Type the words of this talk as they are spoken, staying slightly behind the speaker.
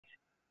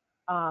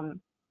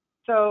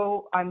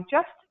So I'm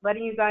just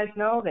letting you guys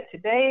know that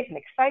today is an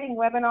exciting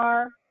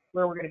webinar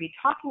where we're going to be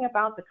talking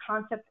about the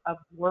concept of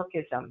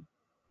workism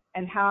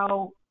and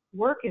how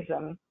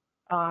workism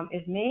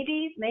is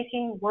maybe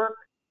making work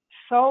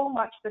so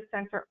much the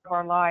center of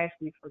our lives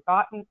we've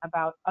forgotten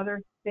about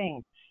other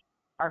things,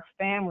 our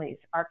families,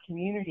 our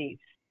communities,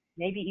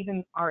 maybe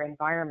even our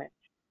environment.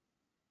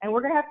 And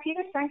we're going to have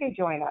Peter Senge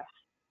join us.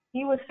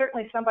 He was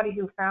certainly somebody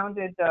who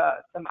founded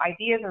some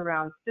ideas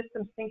around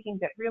systems thinking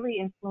that really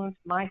influenced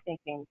my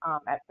thinking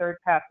at Third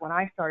Path when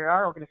I started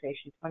our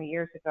organization 20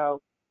 years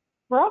ago.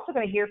 We're also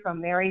going to hear from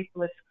Mary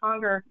Bliss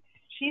Conger.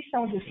 She's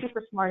someone who's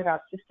super smart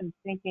about systems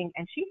thinking,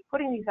 and she's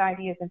putting these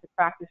ideas into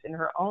practice in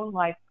her own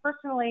life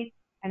personally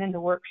and in the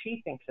work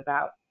she thinks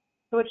about.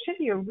 So it should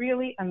be a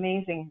really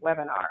amazing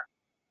webinar.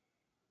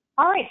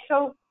 All right,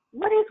 so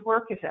what is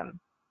workism?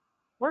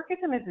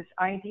 Workism is this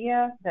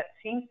idea that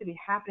seems to be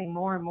happening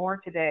more and more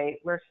today,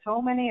 where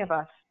so many of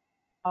us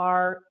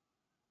are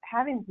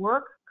having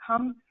work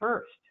come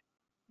first.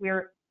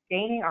 We're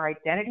gaining our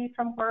identity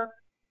from work.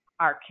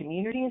 Our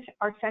communities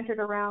are centered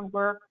around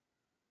work.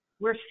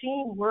 We're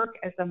seeing work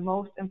as the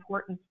most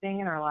important thing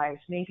in our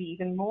lives, maybe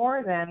even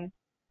more than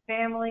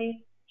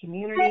family,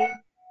 community,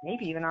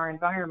 maybe even our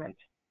environment.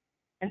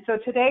 And so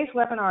today's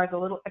webinar is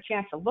a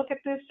chance to look at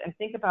this and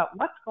think about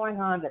what's going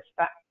on that's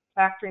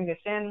factoring this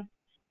in,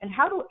 and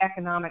how do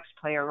economics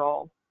play a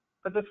role.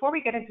 But before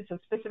we get into some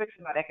specifics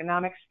about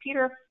economics,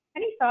 Peter,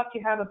 any thoughts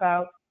you have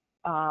about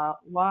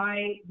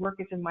why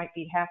workism might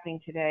be happening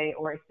today,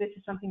 or if this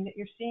is something that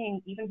you're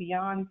seeing even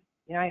beyond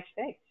the United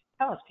States?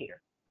 Tell us,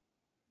 Peter.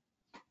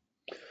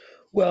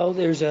 Well,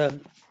 there's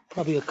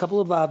probably a couple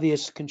of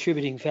obvious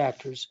contributing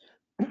factors.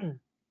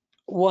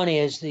 One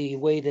is the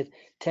way that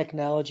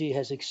technology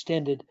has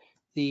extended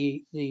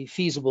the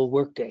feasible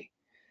workday.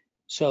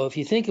 So if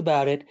you think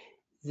about it,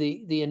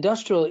 the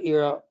industrial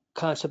era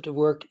concept of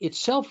work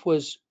itself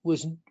was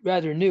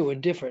rather new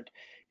and different.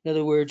 In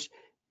other words,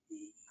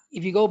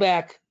 if you go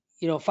back,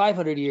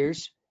 500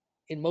 years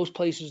in most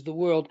places of the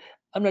world,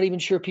 I'm not even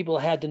sure people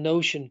had the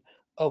notion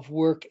of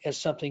work as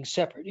something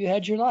separate. You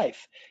had your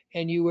life,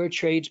 and you were a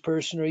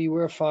tradesperson, or you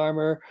were a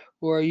farmer,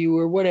 or you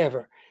were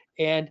whatever,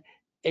 and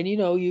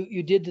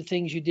you did the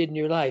things you did in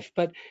your life.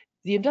 But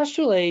the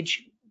industrial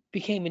age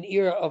became an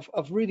era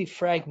of really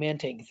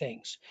fragmenting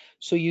things.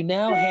 So you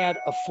now had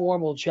a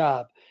formal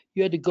job.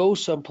 You had to go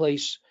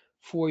someplace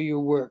for your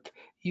work.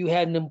 You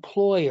had an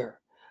employer.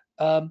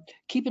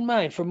 Keep in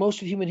mind, for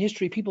most of human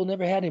history, people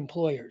never had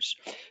employers.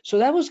 So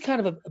that was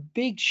kind of a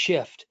big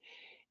shift.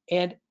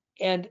 And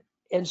and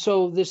and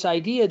so this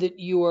idea that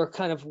you are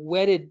kind of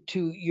wedded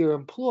to your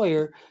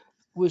employer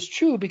was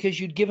true because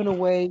you'd given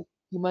away,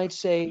 you might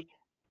say,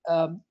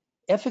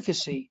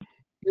 efficacy.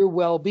 Your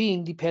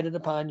well-being depended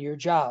upon your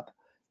job.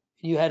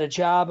 You had a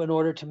job in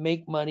order to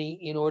make money,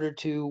 in order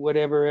to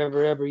whatever,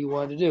 ever you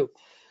wanted to do.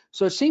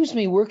 So it seems to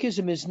me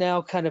workism is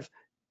now kind of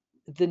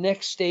the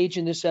next stage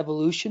in this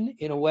evolution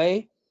in a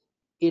way.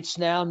 It's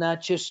now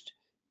not just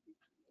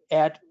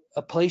at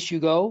a place you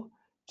go.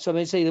 So I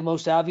may say the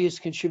most obvious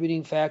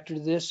contributing factor to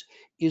this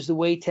is the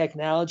way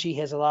technology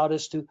has allowed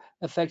us to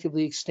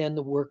effectively extend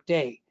the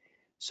workday.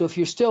 So if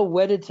you're still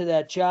wedded to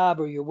that job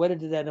or you're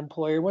wedded to that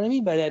employer, what I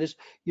mean by that is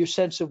your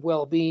sense of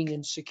well-being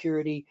and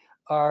security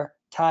are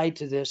tied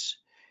to this.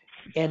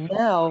 And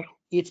now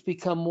it's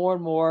become more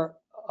and more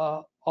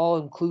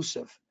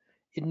all-inclusive.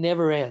 It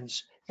never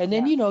ends. And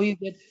then, Yeah. you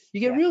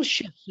get real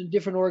shifts in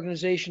different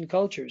organization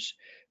cultures.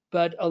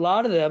 But a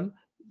lot of them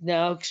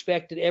now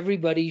expect that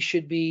everybody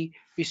should be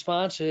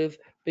responsive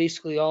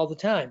basically all the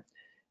time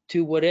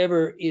to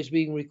whatever is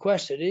being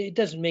requested. It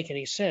doesn't make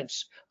any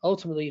sense.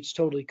 Ultimately, it's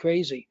totally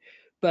crazy.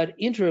 But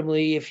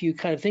interimly, if you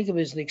kind of think of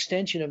it as an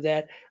extension of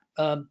that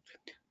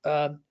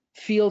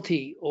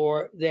fealty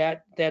or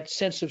that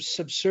sense of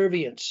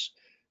subservience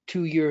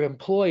to your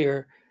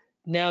employer,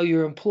 now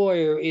your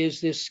employer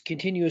is this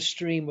continuous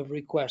stream of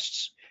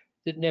requests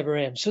that never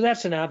ends. So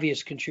that's an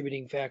obvious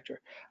contributing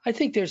factor. I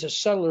think there's a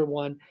subtler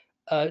one.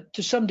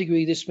 To some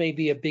degree, this may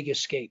be a big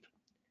escape.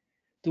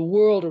 The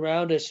world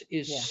around us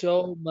is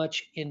so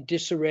much in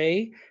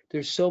disarray.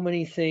 There's so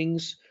many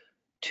things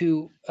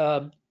to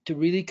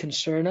really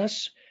concern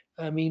us.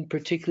 I mean,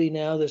 particularly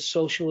now the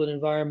social and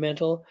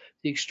environmental,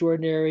 the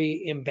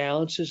extraordinary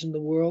imbalances in the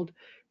world,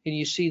 and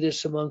you see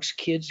this amongst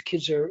kids.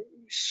 Kids are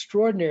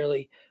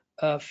extraordinarily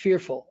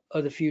fearful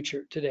of the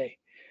future today.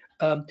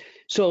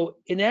 So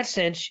in that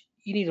sense,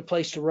 you need a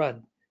place to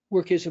run.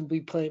 Workism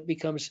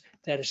becomes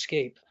that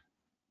escape.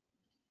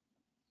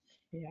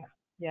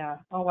 Yeah.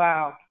 Oh,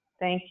 wow.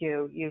 Thank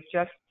you. You've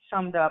just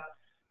summed up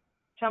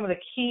some of the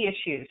key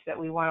issues that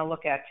we want to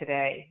look at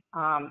today.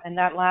 And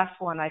that last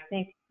one, I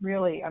think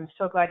really, I'm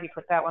so glad you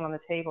put that one on the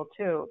table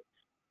too,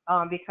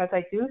 because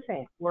I do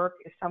think work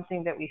is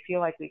something that we feel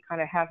like we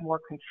kind of have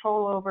more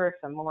control over,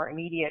 some more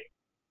immediate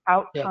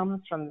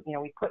outcomes from,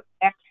 we put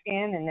X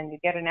in and then you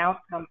get an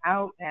outcome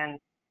out, and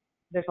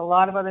there's a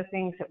lot of other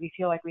things that we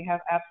feel like we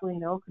have absolutely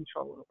no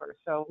control over.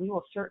 So we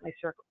will certainly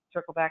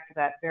circle back to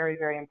that very,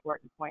 very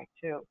important point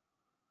too.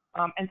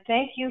 And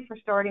thank you for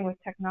starting with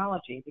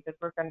technology, because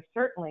we're going to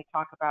certainly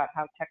talk about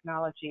how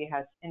technology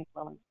has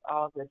influenced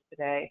all of this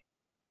today.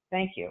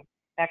 Thank you.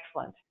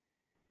 Excellent.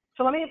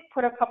 So let me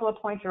put a couple of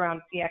points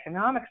around the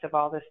economics of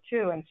all this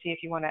too, and see if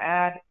you want to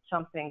add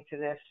something to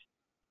this.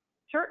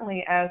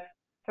 Certainly, as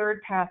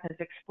Third Path is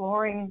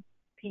exploring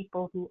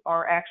people who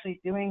are actually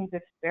doing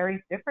this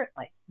very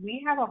differently,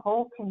 we have a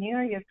whole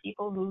community of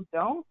people who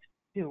don't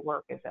do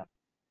workism.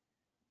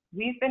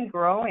 We've been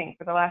growing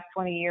for the last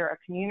 20 years,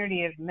 a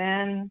community of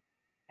men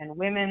and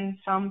women,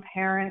 some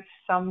parents,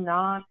 some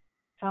not,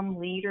 some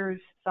leaders,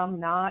 some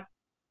not,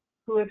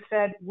 who have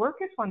said, work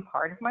is one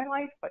part of my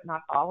life, but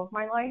not all of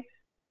my life.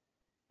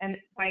 And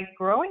by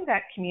growing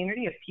that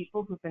community of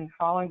people who've been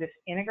following this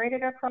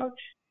integrated approach,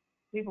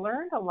 we've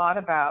learned a lot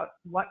about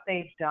what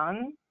they've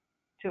done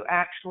to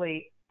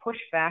actually push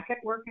back at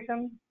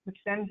workism, which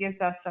then gives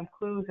us some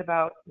clues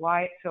about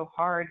why it's so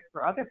hard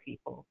for other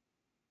people.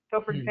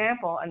 So, for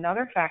example,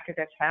 another factor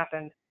that's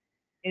happened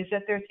is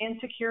that there's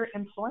insecure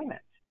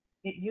employment.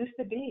 It used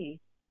to be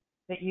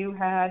that you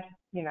had,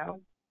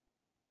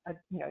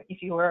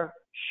 if you were a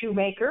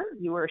shoemaker,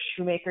 you were a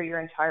shoemaker your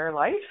entire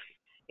life.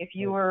 If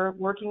you were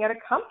working at a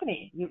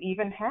company, you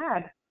even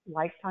had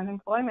lifetime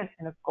employment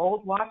and a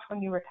gold watch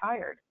when you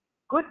retired.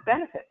 Good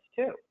benefits,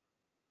 too.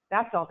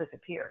 That's all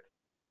disappeared.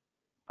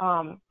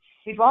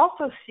 We've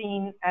also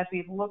seen, as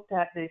we've looked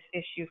at this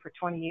issue for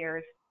 20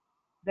 years,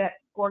 that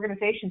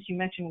organizations, you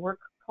mentioned work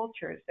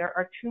cultures, there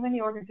are too many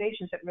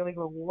organizations that really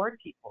reward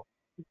people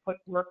who put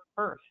work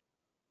first.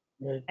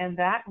 Right. And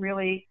that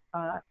really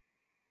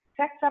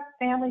sets up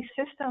family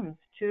systems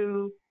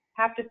to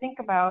have to think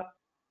about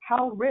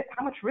how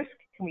much risk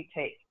can we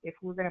take if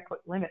we're going to put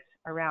limits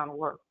around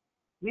work.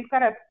 We've got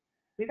to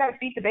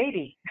feed the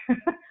baby.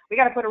 We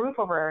got to put a roof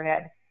over our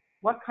head.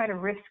 What kind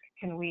of risk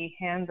can we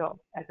handle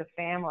as a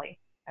family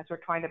as we're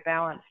trying to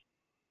balance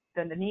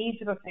the needs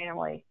of a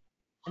family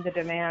and the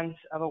demands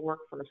of a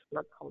work-first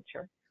work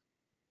culture?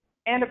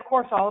 And of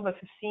course, all of us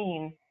have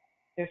seen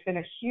there's been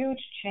a huge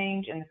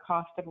change in the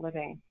cost of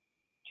living.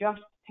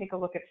 Just take a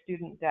look at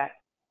student debt.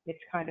 It's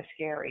kind of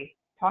scary.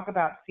 Talk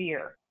about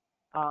fear.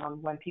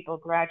 When people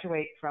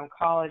graduate from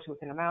college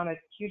with a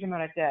huge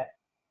amount of debt,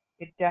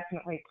 it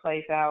definitely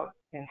plays out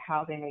in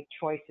how they make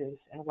choices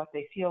and what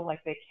they feel like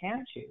they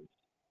can choose.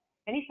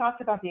 Any thoughts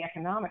about the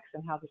economics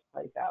and how this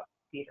plays out,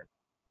 Peter?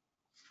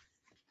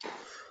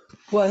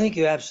 Well, I think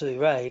you're absolutely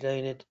right.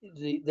 I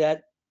mean,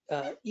 that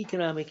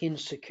economic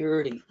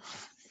insecurity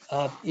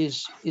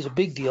is a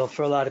big deal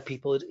for a lot of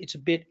people. It's a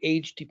bit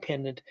age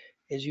dependent,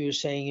 as you were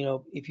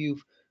saying. If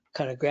you've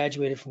kind of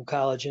graduated from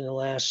college in the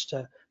last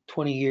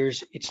 20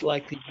 years, it's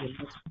likely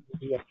to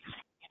be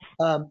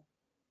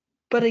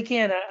but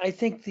again, I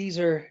think these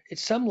are, at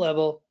some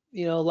level,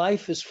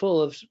 life is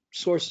full of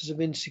sources of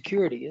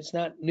insecurity. It's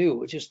not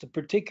new. It's just the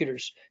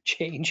particulars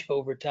change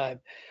over time.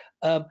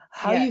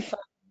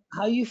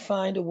 How you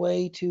find a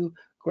way to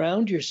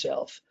ground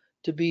yourself,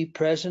 to be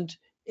present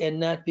and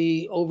not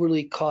be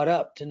overly caught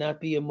up, to not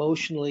be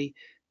emotionally,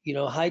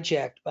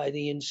 hijacked by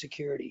the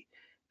insecurity.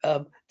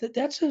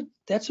 That's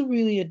a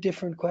really a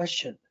different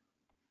question.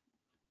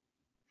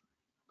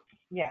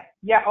 Yeah.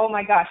 Oh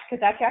my gosh,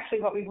 because that's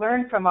actually what we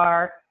learned from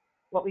our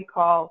what we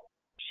call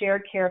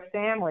shared care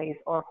families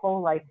or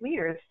whole life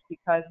leaders,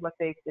 because what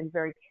they've been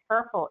very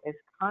careful is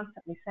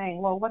constantly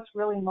saying, well, what's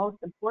really most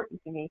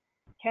important to me?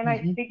 Can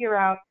I figure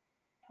out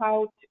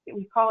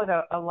we call it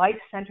a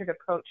life-centered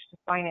approach to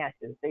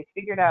finances. They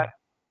figured out,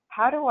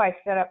 how do I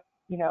set up,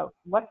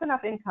 what's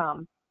enough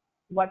income,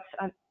 what's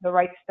the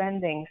right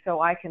spending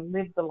so I can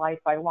live the life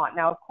I want.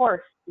 Now, of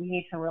course, we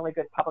need some really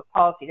good public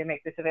policy to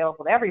make this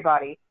available to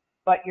everybody,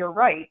 but you're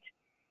right.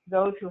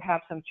 Those who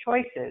have some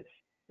choices,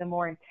 the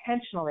more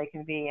intentional they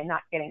can be and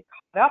not getting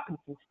caught up in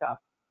some stuff.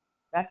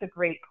 That's a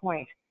great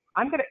point.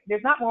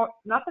 There's not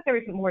that there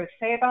isn't more to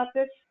say about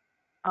this,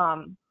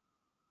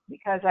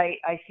 because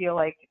I feel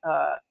like,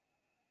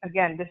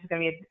 again, this is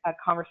going to be a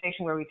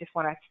conversation where we just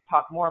want to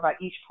talk more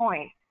about each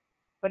point.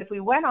 But if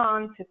we went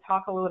on to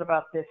talk a little bit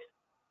about this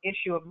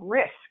issue of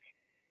risk,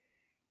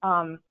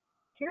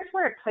 here's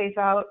where it plays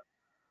out.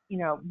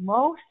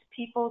 Most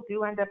people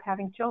do end up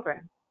having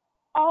children,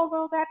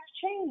 although that's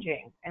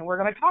changing, and we're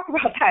going to talk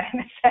about that in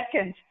a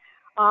second.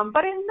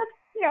 But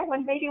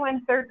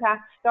when Third Path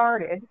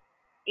started,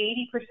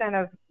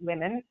 80% of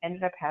women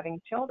ended up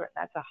having children.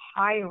 That's a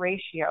high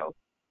ratio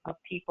of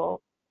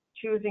people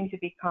choosing to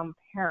become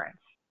parents.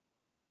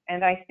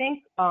 And I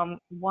think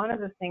one of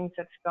the things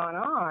that's gone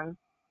on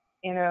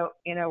in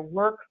a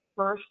work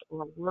first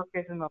or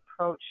workism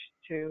approach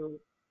to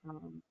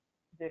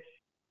this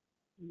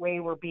way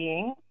we're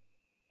being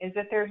is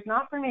that there's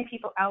not very many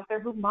people out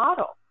there who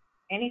model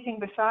anything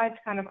besides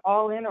kind of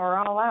all in or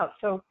all out.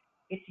 So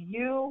if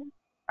you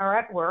are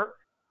at work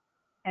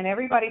and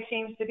everybody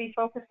seems to be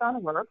focused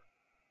on work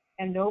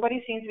and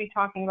nobody seems to be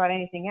talking about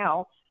anything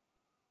else,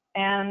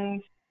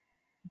 and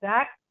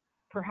that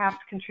perhaps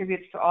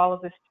contributes to all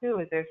of this too,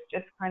 is there's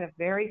just kind of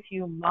very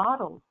few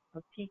models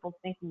of people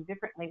thinking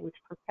differently, which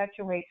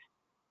perpetuates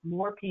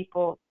more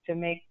people to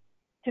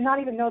not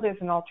even know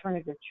there's an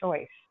alternative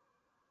choice.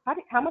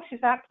 How much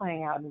is that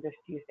playing out in this,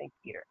 do you think,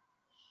 Peter?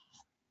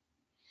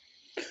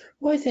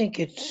 Well, I think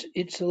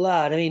it's a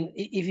lot. I mean,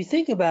 if you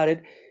think about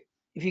it,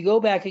 if you go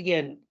back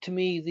again, to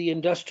me, the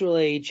industrial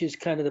age is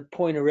kind of the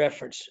point of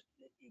reference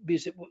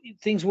because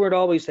things weren't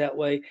always that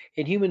way,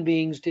 and human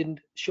beings didn't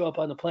show up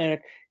on the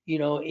planet,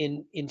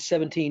 in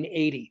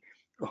 1780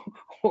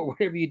 or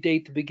whatever you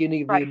date the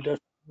beginning of the Right.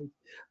 industrial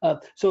age.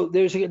 So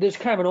there's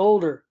kind of an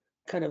older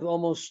kind of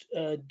almost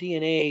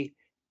DNA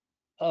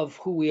of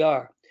who we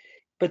are.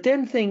 But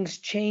then things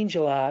change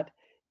a lot,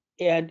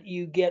 and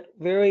you get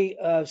very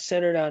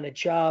centered on a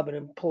job, an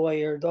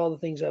employer, all the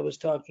things I was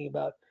talking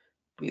about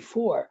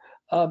before.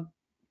 I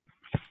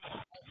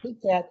think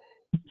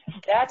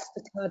that's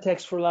the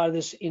context for a lot of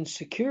this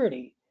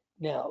insecurity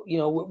now.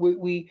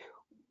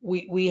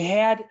 We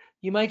had,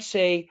 you might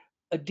say,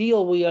 a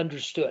deal we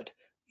understood.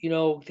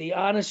 The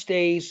honest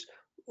days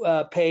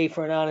pay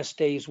for an honest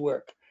day's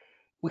work.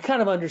 We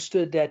kind of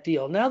understood that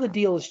deal. Now the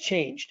deal has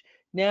changed.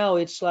 Now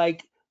it's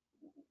like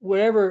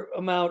whatever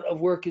amount of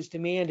work is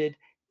demanded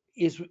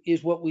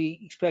is what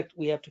we expect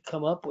we have to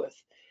come up with.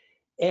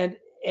 And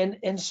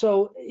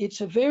so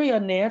it's a very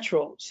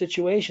unnatural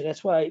situation.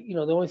 That's why, the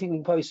only thing we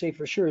can probably say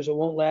for sure is it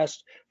won't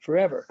last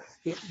forever.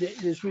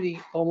 There's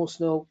really almost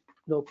no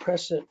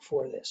precedent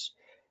for this.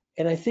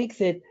 And I think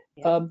that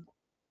Yeah.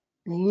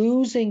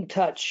 losing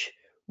touch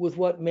with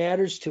what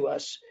matters to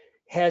us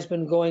has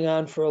been going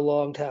on for a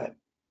long time.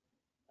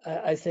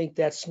 I think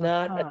that's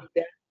not, I Uh-huh.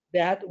 think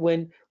that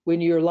when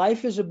your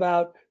life is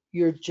about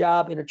your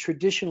job in a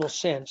traditional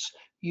sense,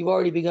 you've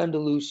already begun to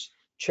lose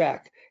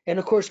track. And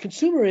of course,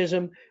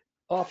 consumerism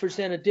offers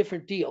then a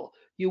different deal.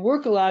 You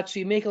work a lot, so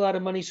you make a lot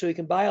of money, so you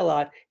can buy a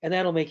lot, and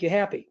that'll make you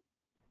happy.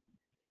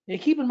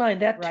 And keep in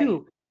mind that Right.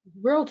 too, is a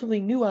relatively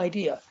new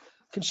idea.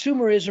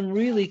 Consumerism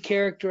really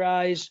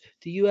characterized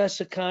the US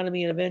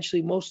economy and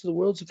eventually most of the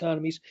world's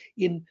economies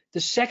in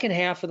the second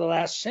half of the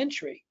last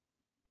century.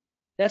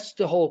 That's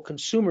the whole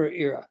consumer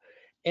era.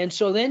 And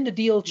so then the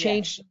deal Yes.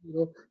 changed.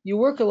 You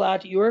work a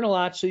lot, you earn a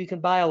lot, so you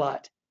can buy a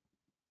lot.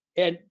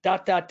 And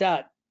dot, dot,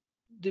 dot.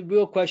 The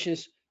real question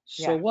is,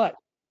 so Yeah. what?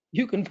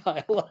 You can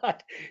buy a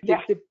lot.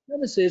 Yes. The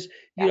premise is,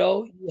 Yeah.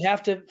 you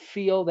have to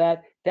feel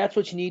that that's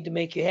what you need to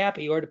make you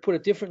happy. Or to put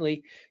it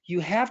differently, you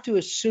have to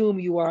assume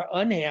you are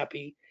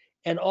unhappy,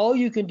 and all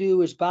you can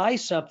do is buy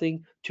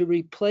something to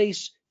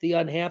replace the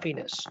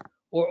unhappiness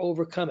or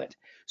overcome it.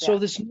 So Yeah.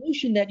 this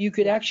notion that you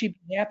could Yeah. actually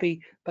be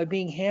happy,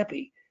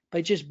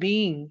 by just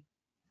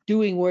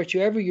doing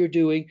whatever you're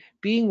doing,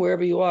 being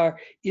wherever you are,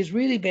 is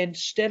really been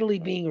steadily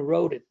being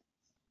eroded.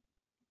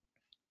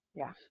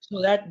 Yeah.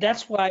 So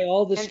that's why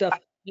all this And stuff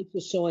makes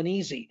us so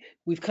uneasy.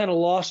 We've kind of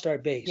lost our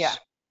yeah. base.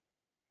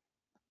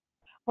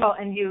 Well,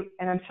 and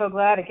I'm so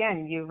glad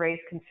again you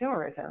raised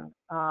consumerism.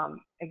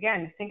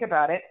 Again, think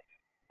about it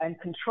and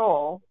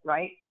control,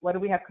 right? What do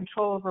we have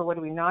control over? What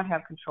do we not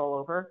have control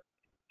over?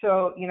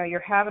 So, you're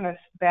having a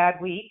bad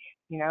week,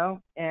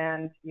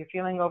 and you're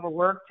feeling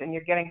overworked and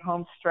you're getting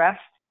home stressed.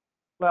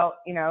 Well,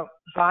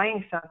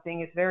 buying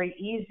something is very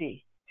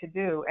easy to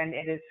do, and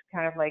it is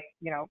kind of like,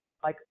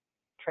 like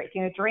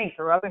taking a drink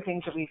or other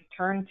things that we've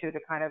turned to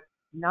kind of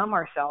numb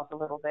ourselves a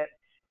little bit.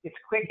 It's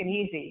quick and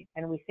easy,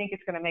 and we think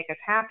it's going to make us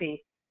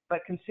happy.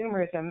 But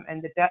consumerism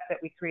and the debt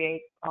that we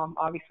create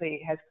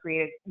obviously has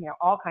created,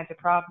 all kinds of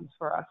problems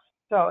for us.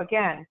 So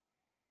again,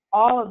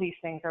 all of these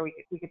things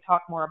we could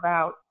talk more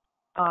about.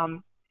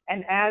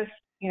 And as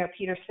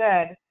Peter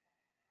said,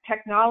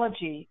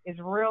 technology is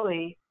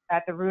really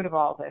at the root of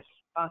all this.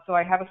 So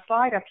I have a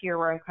slide up here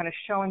where I'm kind of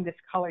showing this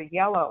color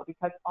yellow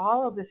because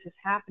all of this is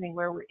happening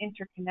where we're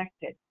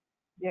interconnected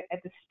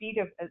at the speed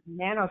of a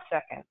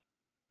nanosecond.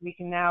 We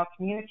can now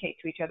communicate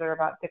to each other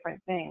about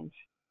different things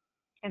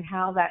and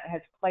how that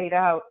has played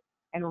out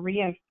and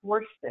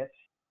reinforced this.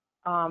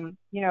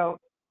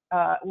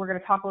 We're going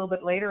to talk a little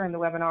bit later in the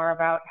webinar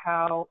about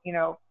how,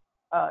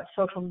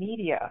 social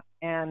media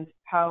and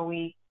how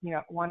we,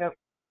 want to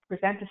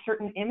present a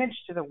certain image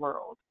to the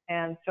world.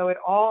 And so it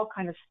all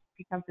kind of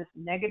becomes this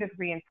negative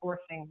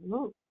reinforcing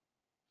loop.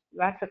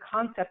 That's a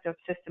concept of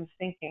systems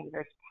thinking.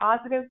 There's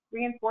positive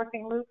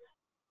reinforcing loops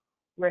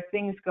where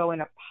things go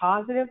in a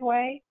positive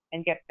way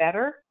and get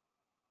better.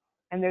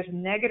 And there's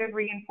negative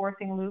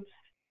reinforcing loops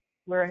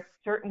where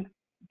certain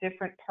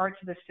different parts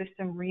of the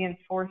system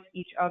reinforce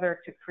each other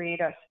to create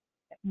a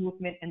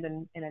movement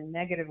in a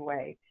negative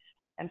way.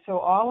 And so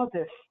all of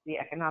this, the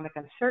economic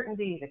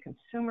uncertainty, the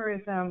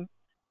consumerism,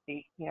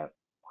 the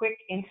quick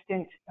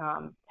instant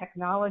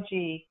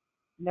technology,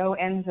 no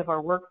ends of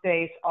our work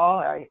days,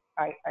 I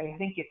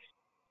think it's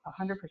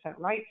 100%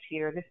 right,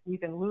 Peter. We've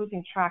been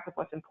losing track of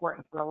what's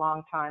important for a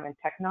long time, and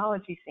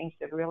technology seems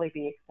to really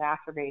be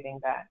exacerbating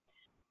that.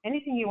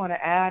 Anything you want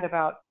to add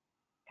about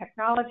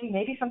technology?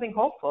 Maybe something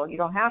hopeful. You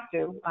don't have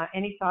to.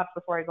 Any thoughts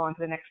before I go on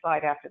to the next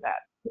slide after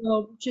that?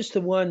 Well, just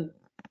the one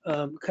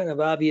kind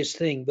of obvious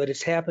thing, but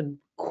it's happened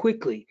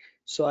quickly,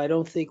 so I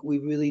don't think we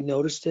really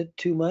noticed it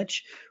too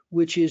much,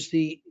 which is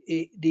the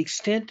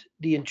extent,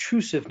 the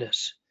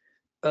intrusiveness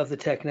of the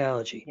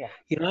technology. Yeah.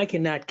 You know, I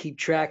cannot keep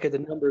Yeah. track of the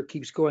number, it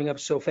keeps going up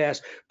so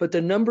fast, but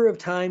the number of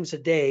times a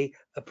day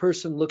a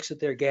person looks at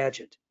their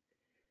gadget.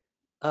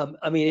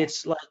 I mean, Yeah.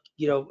 it's like,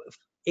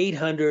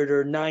 800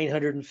 or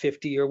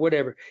 950 or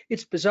whatever.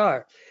 It's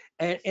bizarre.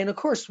 And of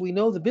course, we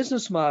know the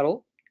business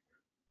model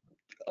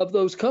of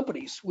those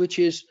companies, which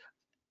is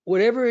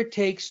whatever it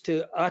takes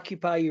to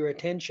occupy your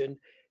attention,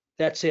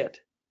 that's it.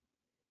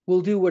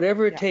 We'll do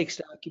whatever it Yeah. takes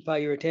to occupy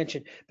your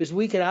attention. Because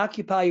we can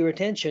occupy your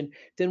attention,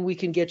 then we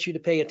can get you to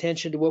pay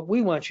attention to what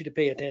we want you to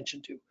pay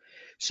attention to.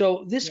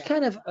 So this Yeah.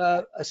 kind of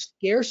a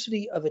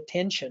scarcity of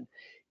attention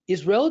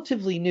is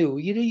relatively new.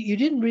 You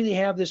didn't really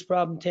have this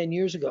problem 10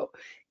 years ago.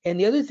 And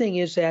the other thing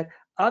is that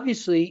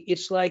obviously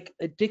it's like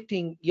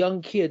addicting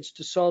young kids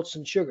to salts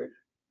and sugar.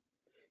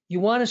 You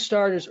want to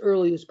start as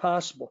early as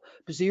possible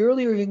because the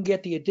earlier you can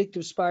get the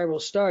addictive spiral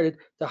started,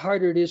 the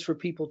harder it is for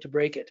people to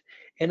break it.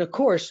 And of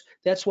course,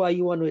 that's why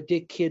you want to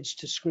addict kids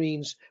to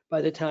screens by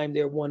the time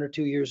they're 1 or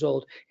 2 years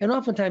old. And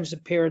oftentimes the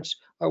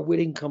parents are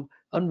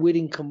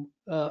unwitting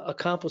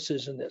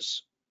accomplices in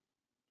this.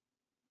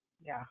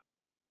 Yeah.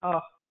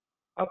 Oh,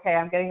 okay.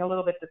 I'm getting a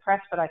little bit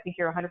depressed, but I think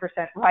you're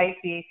 100% right.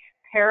 The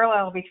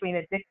parallel between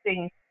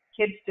addicting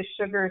kids to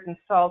sugars and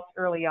salts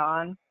early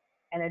on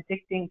and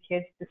addicting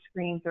kids to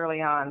screens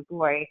early on.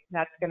 Boy,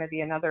 that's going to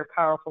be another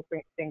powerful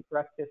thing for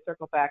us to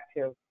circle back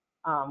to.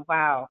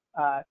 Wow.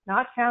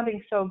 Not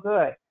sounding so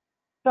good.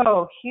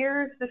 So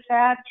here's the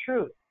sad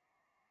truth.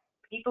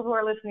 People who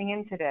are listening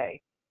in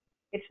today,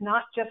 it's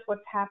not just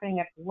what's happening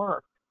at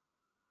work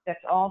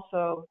that's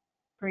also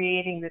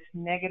creating this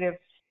negative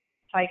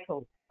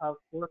cycle of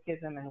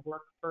workism and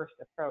work first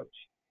approach.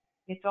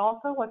 It's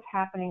also what's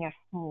happening at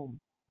home.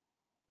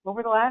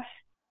 Over the last,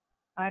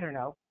 I don't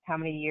know how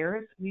many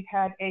years, we've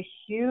had a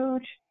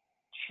huge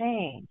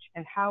change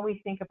in how we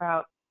think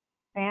about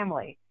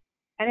family.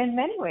 And in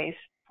many ways,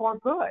 for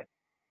good,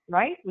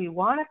 right? We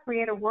want to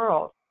create a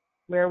world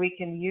where we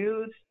can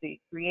use the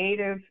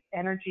creative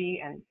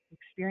energy and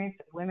experience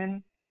of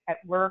women at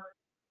work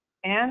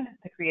and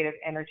the creative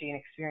energy and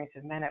experience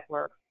of men at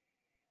work.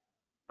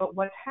 But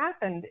what's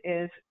happened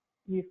is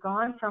we've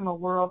gone from a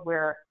world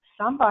where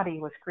somebody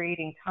was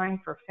creating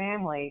time for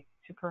family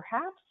to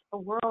perhaps a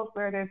world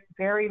where there's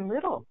very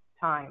little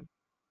time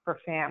for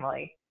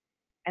family.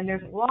 And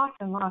there's lots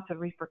and lots of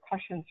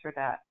repercussions for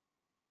that.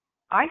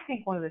 I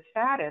think one of the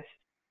saddest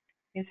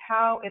is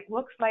how it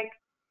looks like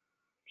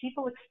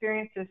people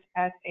experience this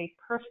as a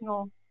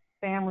personal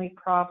family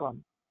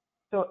problem.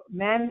 So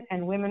men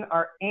and women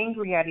are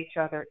angry at each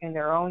other in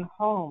their own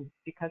homes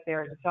because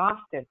they're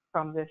exhausted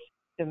from this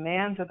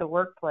demands of the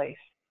workplace,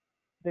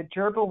 the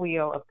gerbil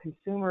wheel of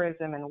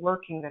consumerism and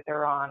working that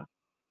they're on.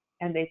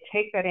 And they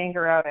take that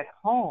anger out at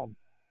home.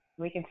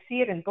 We can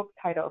see it in book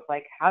titles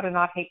like How to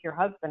Not Hate Your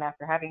Husband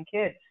After Having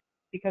Kids,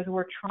 because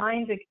we're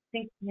trying to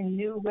think in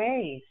new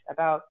ways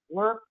about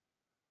work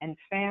and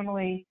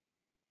family.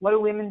 What do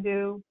women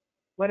do?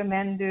 What do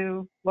men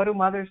do? What do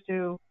mothers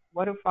do?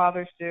 What do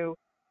fathers do?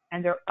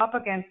 And they're up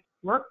against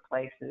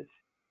workplaces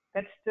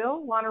that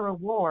still want to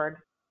reward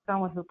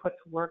someone who puts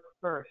work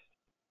first.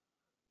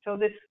 So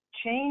this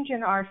change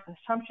in our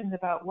assumptions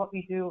about what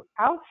we do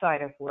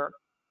outside of work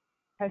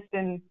has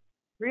been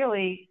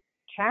really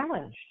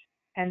challenged.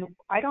 And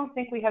I don't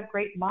think we have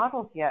great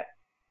models yet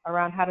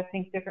around how to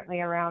think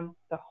differently around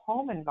the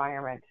home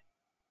environment.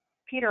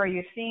 Peter, are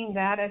you seeing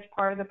that as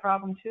part of the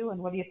problem too? And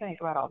what do you think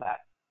about all that?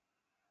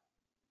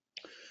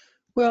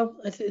 Well,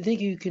 think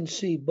you can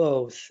see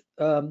both.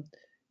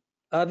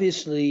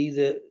 Obviously,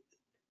 the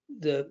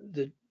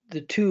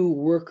the two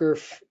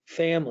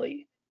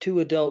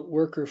adult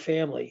worker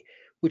family,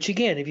 which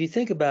again, if you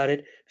think about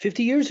it,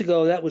 50 years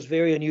ago that was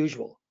very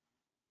unusual.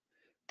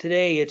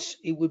 Today,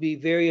 it would be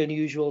very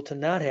unusual to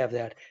not have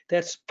that.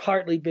 That's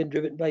partly been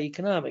driven by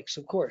economics,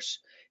 of course,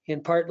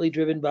 and partly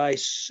driven by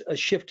a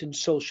shift in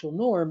social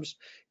norms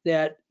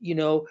that,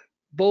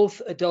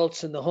 both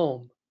adults in the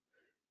home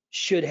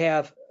should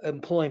have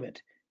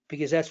employment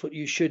because that's what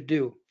you should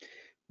do.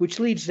 Which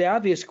leads to the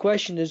obvious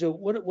question is,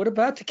 what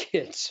about the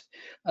kids?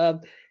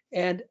 Um,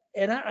 and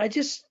I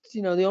just,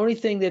 the only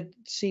thing that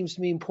seems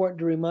to me important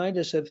to remind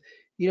us of,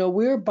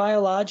 we're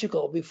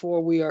biological before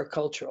we are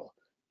cultural.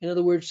 In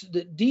other words,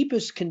 the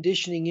deepest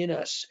conditioning in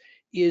us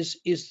is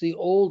the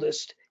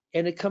oldest,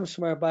 and it comes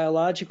from our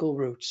biological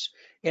roots.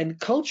 And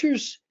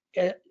cultures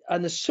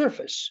on the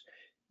surface,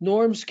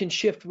 norms can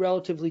shift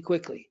relatively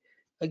quickly.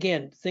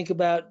 Again, think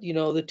about,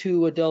 the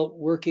two adult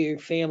working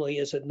family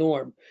as a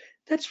norm.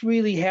 That's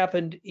really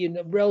happened in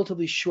a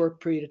relatively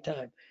short period of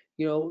time,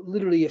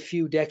 literally a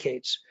few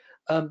decades.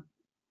 Um,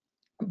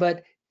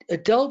 but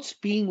adults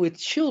being with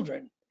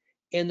children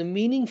and the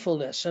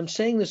meaningfulness, I'm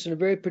saying this in a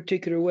very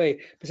particular way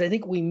because I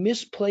think we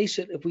misplace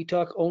it if we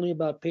talk only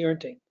about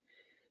parenting.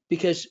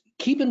 Because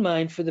keep in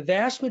mind, for the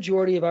vast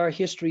majority of our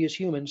history as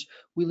humans,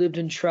 we lived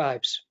in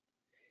tribes.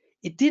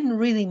 It didn't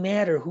really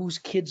matter whose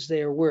kids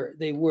they were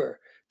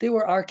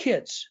our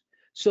kids.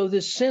 So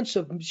this sense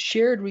of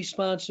shared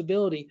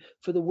responsibility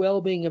for the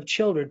well-being of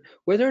children,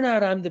 whether or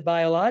not I'm the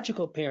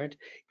biological parent,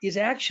 is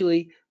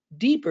actually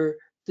deeper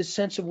the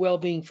sense of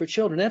well-being for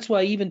children. That's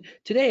why even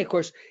today, of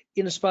course,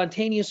 in a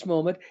spontaneous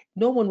moment,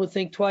 no one would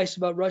think twice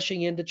about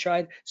rushing in to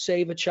try to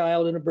save a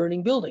child in a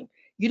burning building.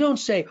 You don't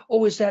say,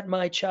 oh, is that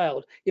my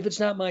child? If it's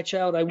not my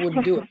child, I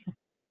wouldn't do it.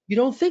 You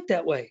don't think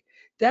that way.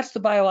 That's the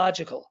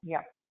biological,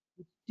 Yeah,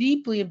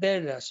 deeply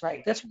embedded in us.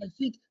 right. That's what I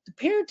think the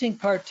parenting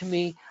part to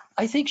me,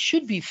 I think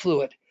should be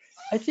fluid.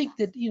 I think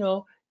that,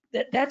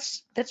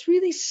 that's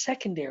really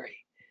secondary.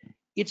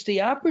 It's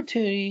the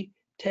opportunity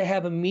to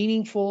have a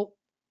meaningful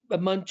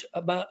amount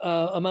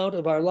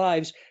of our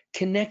lives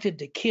connected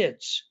to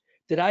kids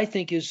that I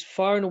think is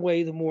far and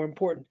away the more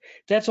important.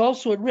 That's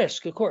also at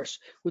risk, of course,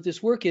 with this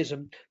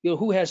workism,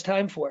 who has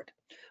time for it?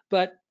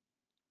 But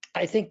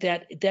I think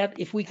that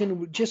if we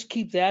can just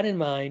keep that in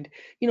mind,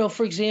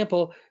 for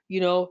example,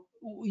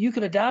 you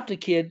can adopt a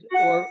kid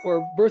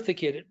or birth a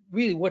kid.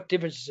 Really, what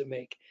difference does it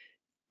make?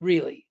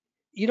 Really,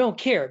 you don't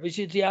care, because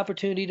it's the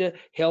opportunity to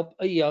help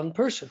a young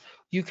person.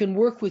 You can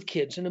work with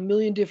kids in a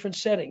million different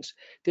settings.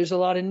 There's a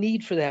lot of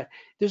need for that.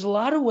 There's a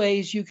lot of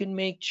ways you can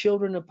make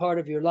children a part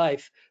of your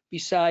life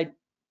beside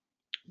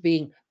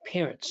being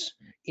parents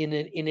in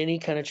any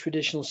kind of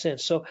traditional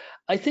sense. So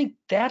I think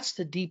that's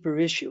the deeper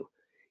issue.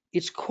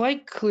 It's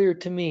quite clear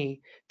to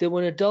me that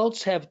when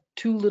adults have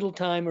too little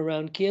time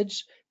around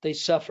kids, they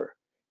suffer.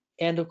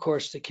 And of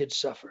course, the kids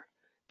suffer,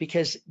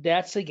 because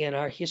that's again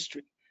our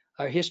history.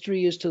 Our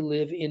history is to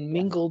live in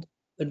Yeah, mingled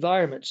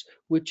environments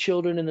with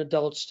children and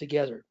adults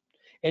together.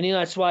 And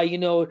that's why,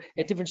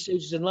 at different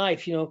stages in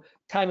life,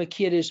 time a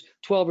kid is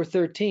 12 or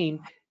 13,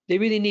 they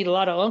really need a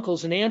lot of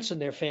uncles and aunts in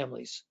their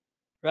families,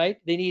 right?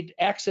 They need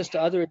access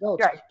to other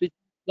adults. right, The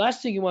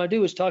last thing you want to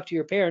do is talk to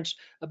your parents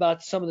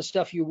about some of the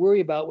stuff you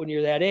worry about when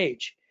you're that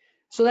age.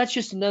 So that's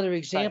just another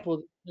right, example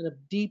of a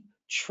deep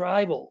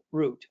tribal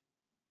root.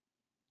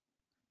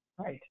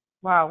 right.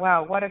 Wow,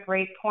 wow, what a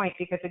great point.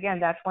 Because again,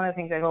 that's one of the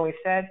things I've always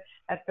said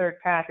at Third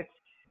Path. It's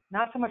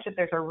not so much that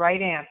there's a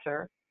right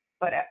answer,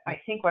 but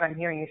I think what I'm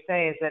hearing you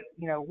say is that,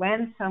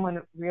 when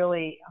someone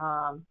really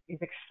is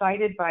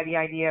excited by the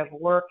idea of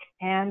work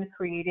and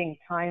creating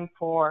time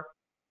for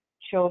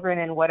children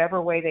in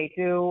whatever way they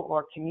do,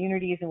 or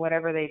communities in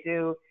whatever they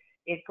do,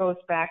 it goes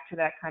back to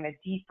that kind of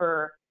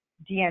deeper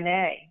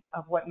DNA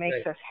of what makes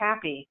Right, us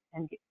happy,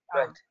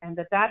 right, and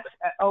that's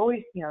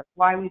always,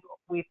 why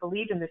we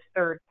believe in this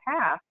third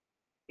path.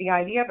 The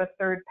idea of a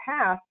third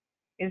path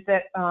is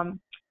that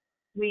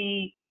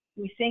we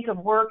think of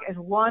work as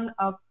one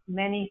of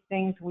many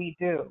things we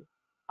do,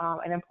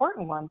 an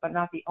important one, but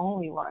not the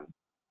only one.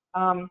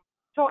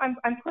 So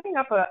I'm putting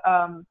up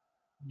a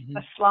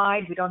hmm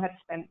slide. We don't have to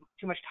spend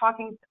too much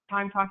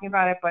time talking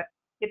about it, but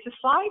it's a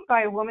slide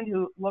by a woman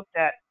who looked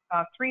at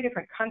three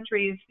different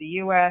countries: the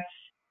U.S.,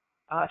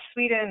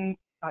 Sweden,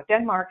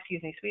 Denmark,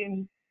 excuse me,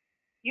 Sweden,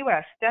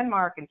 U.S.,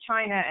 Denmark, and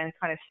China, and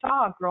kind of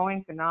saw a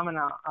growing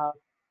phenomena of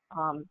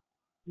um,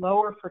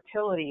 lower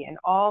fertility in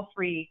all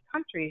three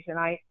countries. And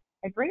I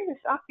bring this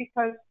up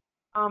because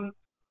um,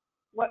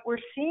 what we're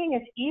seeing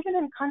is, even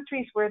in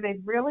countries where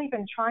they've really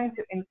been trying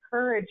to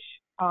encourage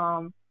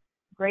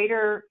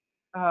greater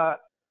uh,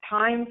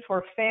 time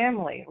for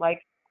family,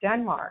 like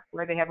Denmark,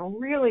 where they have a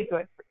really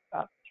good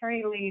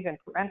paternity leave and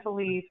parental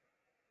leave,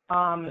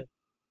 um, right,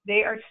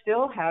 they are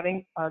still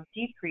having a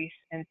decrease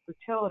in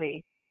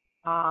fertility,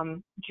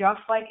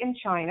 just like in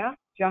China,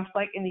 just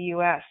like in the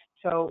U.S.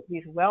 So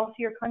these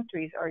wealthier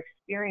countries are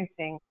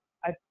experiencing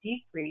a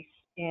decrease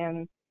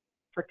in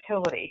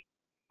fertility.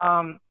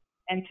 Um,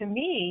 and to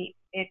me,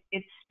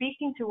 it's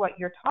speaking to what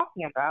you're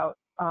talking about,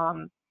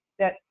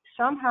 that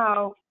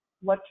somehow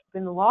what's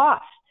been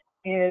lost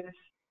is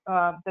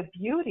the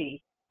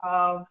beauty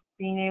of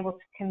being able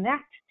to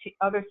connect to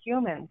other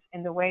humans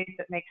in the ways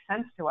that make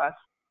sense to us,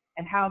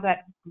 and how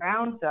that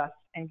grounds us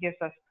and gives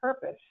us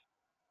purpose.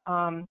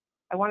 Um,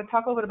 I want to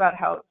talk a little bit about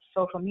how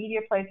social media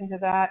plays into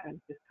that, and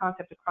this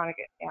concept of chronic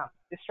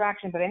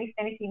distraction. But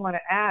anything you want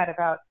to add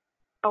about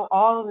how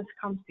all of this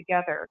comes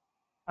together,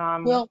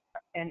 um, Well,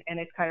 and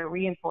it's kind of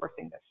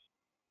reinforcing this.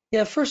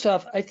 yeah, first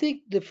off, I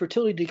think the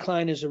fertility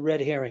decline is a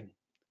red herring.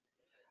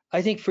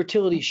 I think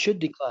fertility should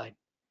decline.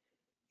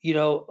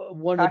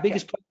 One of the Gotcha.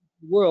 biggest problems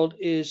in the world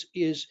is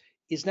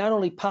not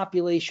only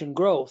population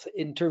growth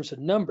in terms of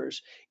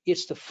numbers,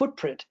 it's the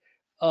footprint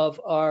of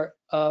our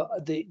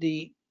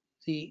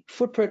the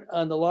footprint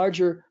on the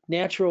larger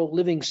natural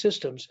living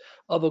systems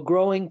of a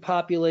growing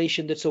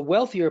population that's a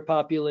wealthier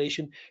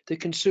population that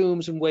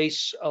consumes and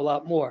wastes a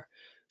lot more.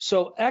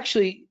 So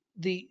actually,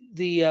 the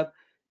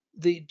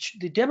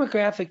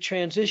demographic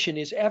transition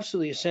is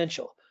absolutely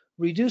essential.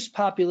 Reduced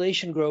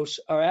population growths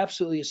are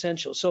absolutely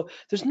essential. So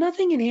there's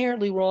nothing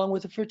inherently wrong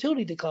with a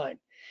fertility decline.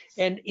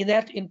 And in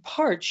that, in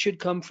part, should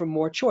come from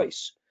more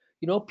choice.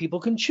 People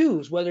can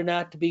choose whether or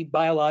not to be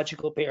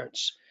biological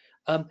parents.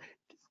 Um,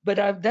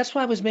 but that's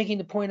why I was making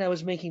the point I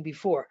was making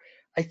before.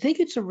 I think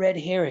it's a red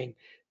herring,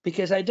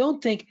 because I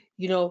don't think,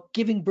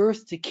 giving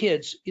birth to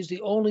kids is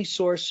the only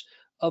source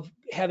of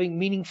having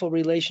meaningful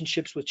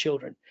relationships with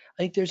children.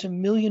 I think there's a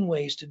million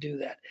ways to do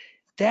that.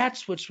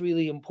 That's what's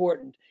really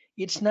important.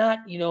 It's not,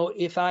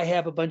 if I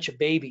have a bunch of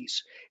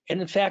babies.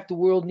 And in fact, the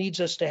world needs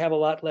us to have a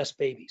lot less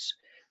babies.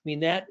 I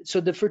mean,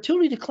 so the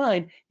fertility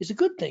decline is a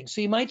good thing.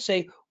 So you might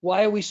say,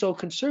 why are we so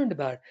concerned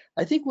about it?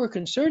 I think we're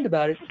concerned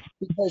about it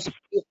because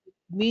it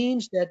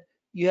means that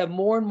you have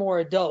more and more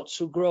adults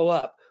who grow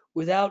up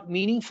without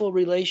meaningful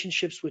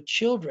relationships with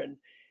children.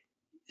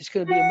 It's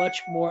going to be a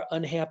much more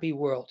unhappy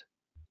world.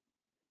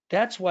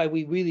 That's why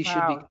we really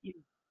should be, Wow.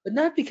 but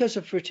not because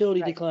of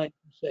fertility Right. decline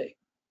per se.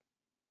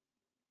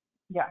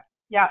 Yeah.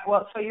 Yeah.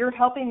 Well, so you're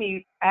helping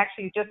me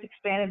actually just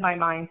expanded my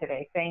mind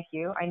today. Thank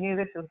you. I knew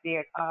this would be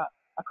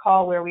a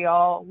call where we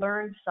all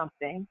learned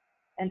something.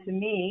 And to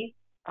me,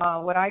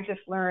 what I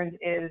just learned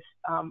is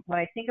when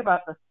I think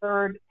about the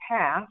third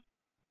path,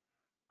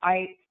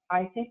 I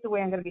I think the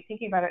way I'm going to be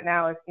thinking about it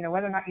now is,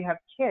 whether or not you have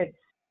kids,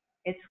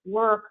 it's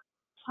work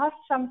plus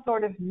some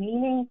sort of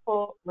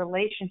meaningful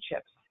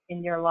relationships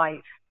in your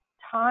life,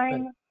 Right.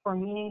 time for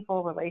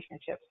meaningful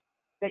relationships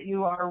that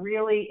you are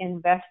really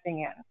investing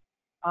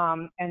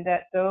in, and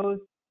that those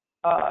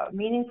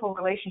meaningful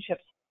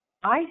relationships,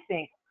 I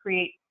think,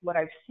 create what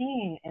I've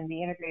seen in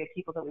the integrated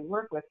people that we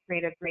work with,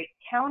 create a great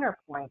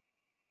counterpoint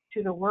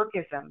to the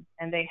workism,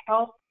 and they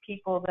help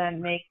people then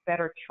make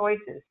better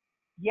choices.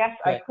 Yes,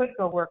 I Right. could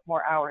go work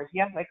more hours.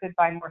 Yes, I could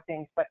buy more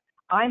things, but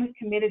I'm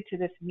committed to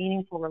this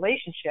meaningful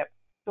relationship,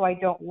 so I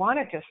don't want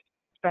to just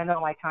spend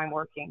all my time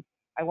working.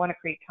 I want to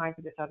create time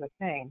for this other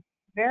thing.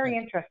 Very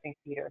Right. interesting,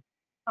 Peter.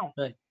 Oh,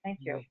 Right. thank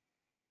you. Right.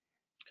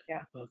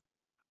 Yeah. Well,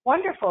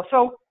 Wonderful.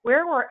 So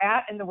where we're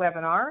at in the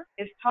webinar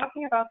is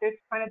talking about this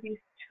kind of these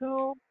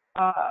two.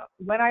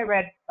 When I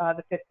read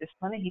the fifth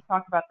discipline, he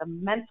talked about the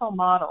mental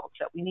models,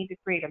 that we need to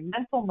create a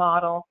mental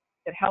model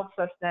that helps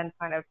us then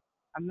kind of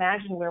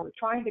imagine where we're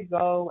trying to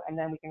go, and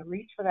then we can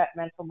reach for that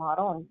mental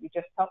model. And you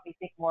just helped me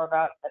think more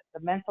about that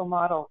the mental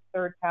model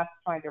third path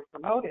trying to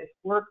promote is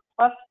work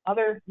plus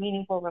other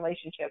meaningful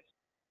relationships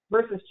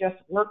versus just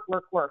work,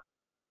 work, work.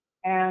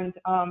 And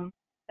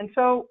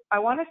so I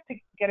want us to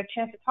get a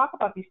chance to talk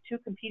about these two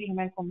competing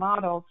mental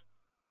models.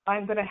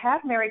 I'm going to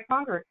have Mary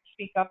Conger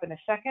speak up in a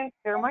second.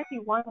 There might be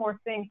one more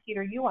thing,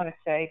 Peter, you want to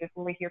say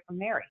before we hear from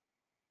Mary.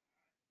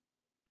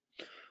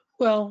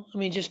 well, I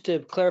mean, just to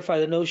clarify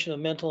the notion of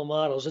mental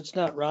models, it's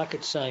not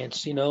rocket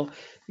science.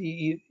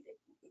 You,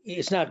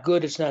 it's not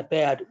good, it's not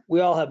bad.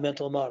 We all have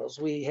mental models.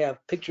 We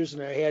have pictures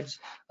in our heads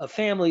of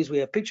families. We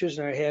have pictures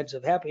in our heads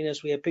of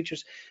happiness. We have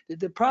pictures.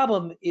 The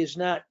problem is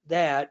not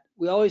that.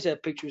 We always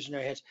have pictures in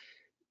our heads.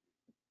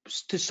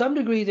 To some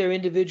degree, they're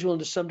individual, and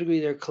to some degree,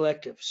 they're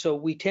collective. So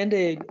we tend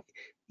to,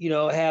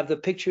 have the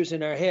pictures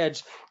in our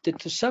heads that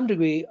to some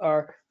degree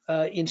are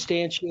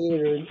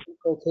instantiated or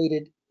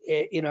inculcated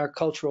in our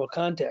cultural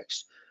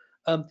context.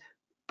 Um,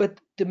 but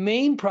the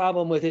main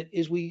problem with it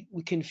is we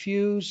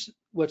confuse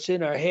what's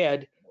in our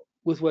head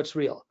with what's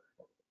real.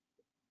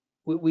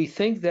 We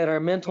think that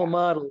our mental Yeah.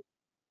 model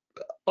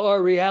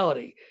are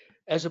reality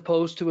as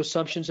opposed to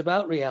assumptions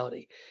about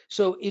reality.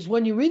 So is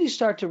when you really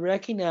start to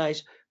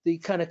recognize the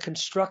kind of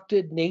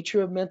constructed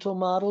nature of mental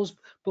models,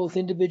 both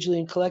individually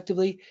and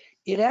collectively,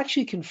 it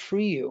actually can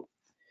free you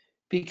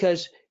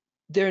because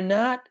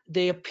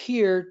they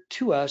appear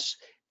to us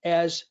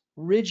as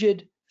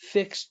rigid,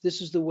 fixed,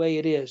 this is the way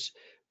it is.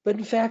 But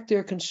in fact,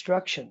 they're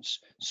constructions,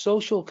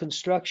 social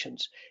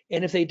constructions.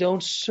 And if they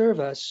don't serve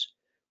us,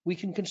 we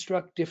can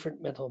construct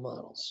different mental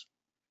models.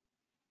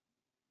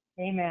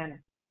 Amen.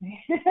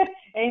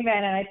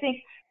 Amen. And I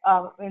think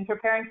in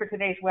preparing for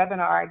today's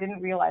webinar, I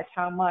didn't realize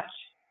how much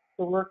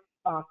the work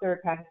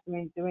Third Path has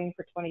been doing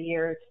for 20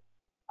 years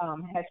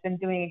has been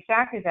doing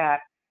exactly that,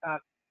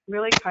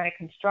 really kind of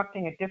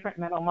constructing a different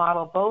mental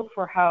model, both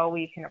for how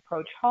we can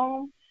approach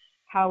home,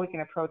 how we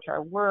can approach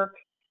our work.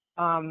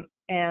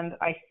 And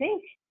I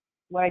think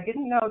what I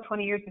didn't know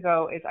 20 years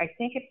ago is I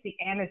think it's the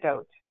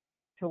antidote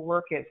to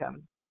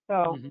workism.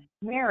 So, Mhm.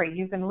 Mary,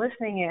 you've been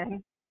listening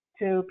in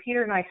to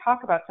Peter and I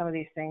talk about some of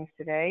these things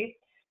today.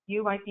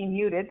 You might be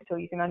muted, so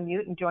you can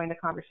unmute and join the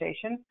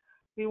conversation.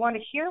 We want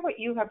to hear what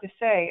you have to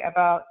say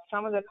about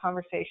some of the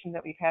conversation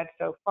that we've had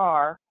so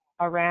far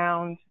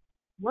around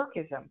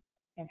workism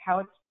and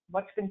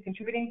what's been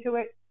contributing to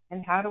it,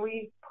 and how do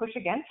we push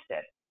against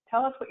it.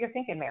 Tell us what you're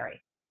thinking,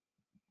 Mary.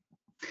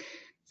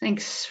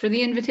 Thanks for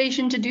the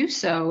invitation to do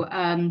so.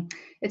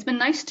 It's been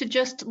nice to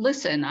just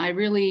listen. I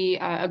really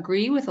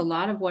agree with a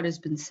lot of what has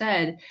been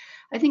said.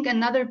 I think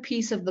another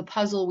piece of the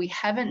puzzle we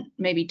haven't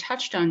maybe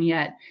touched on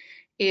yet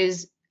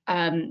is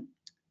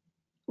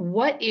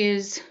what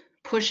is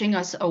pushing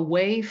us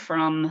away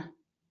from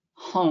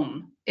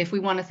home, if we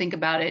want to think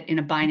about it in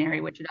a binary,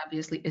 which it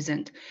obviously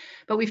isn't.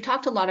 But we've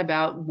talked a lot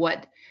about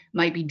what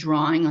might be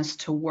drawing us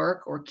to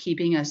work or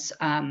keeping us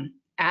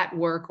at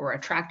work or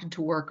attracted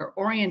to work or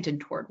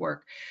oriented toward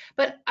work.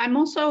 But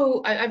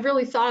I've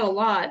really thought a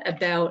lot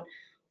about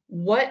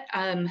what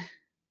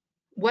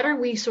are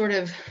we sort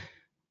of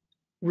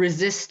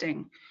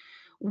resisting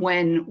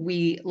when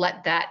we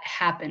let that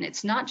happen.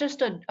 It's not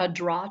just a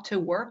draw to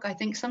work. I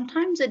think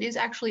sometimes it is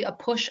actually a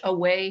push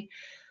away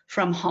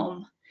from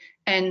home.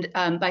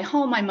 And by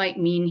home, I might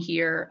mean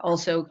here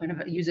also kind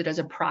of use it as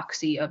a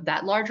proxy of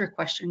that larger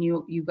question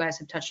you guys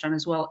have touched on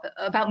as well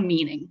about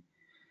meaning,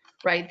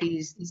 right?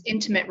 These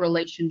intimate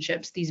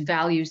relationships, these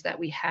values that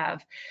we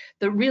have,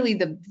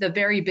 the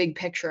very big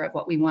picture of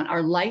what we want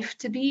our life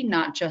to be,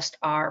 not just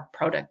our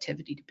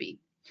productivity to be.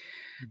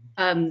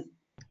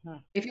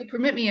 If you'll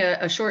permit me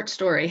a short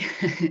story,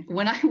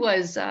 when I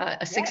was a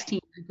 16,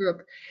 I grew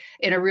up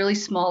in a really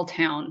small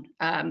town,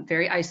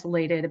 very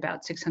isolated,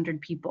 about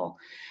 600 people.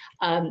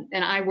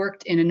 And I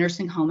worked in a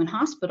nursing home and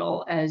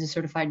hospital as a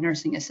certified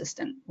nursing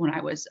assistant when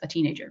I was a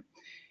teenager.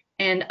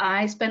 And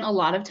I spent a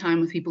lot of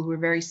time with people who were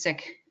very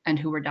sick and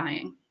who were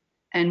dying.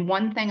 And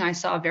one thing I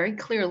saw very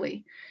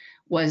clearly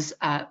was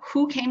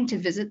who came to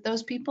visit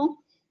those people,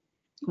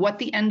 what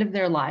the end of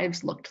their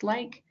lives looked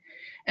like,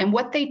 and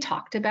what they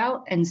talked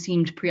about and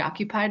seemed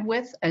preoccupied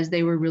with as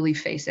they were really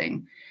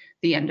facing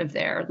the end of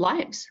their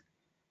lives,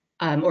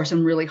 or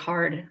some really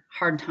hard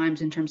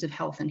times in terms of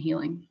health and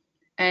healing.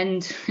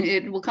 And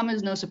it will come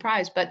as no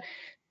surprise, but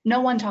no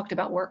one talked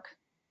about work.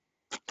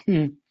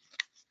 No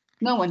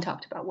one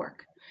talked about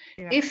work.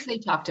 Yeah. If they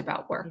talked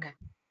about work,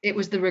 it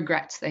was the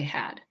regrets they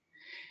had.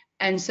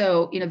 And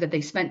so, that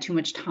they spent too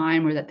much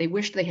time, or that they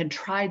wished they had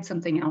tried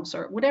something else,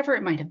 or whatever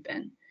it might have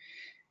been.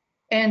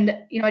 And,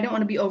 I don't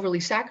want to be overly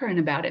saccharine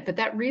about it, but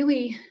that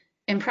really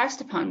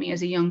impressed upon me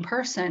as a young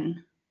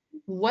person,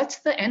 what's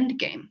the end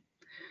game?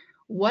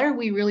 What are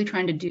we really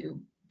trying to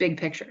do? Big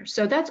picture.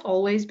 So that's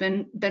always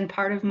been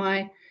part of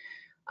my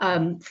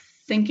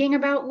thinking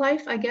about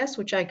life, I guess,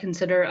 which I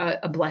consider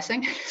a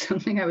blessing,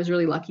 something I was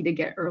really lucky to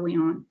get early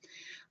on.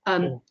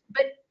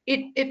 But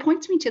it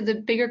points me to the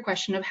bigger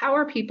question of how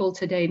are people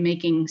today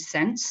making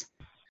sense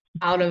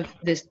out of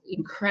this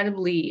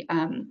incredibly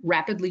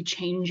rapidly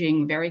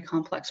changing, very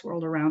complex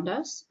world around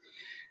us?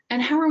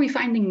 And how are we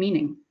finding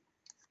meaning?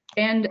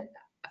 And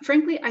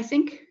frankly, I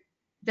think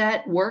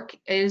that work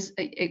is,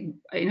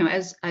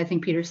 as I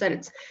think Peter said,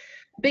 it's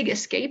a big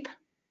escape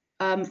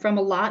from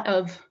a lot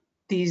of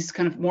these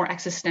kind of more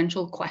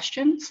existential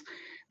questions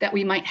that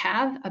we might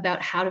have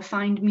about how to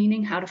find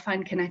meaning, how to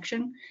find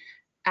connection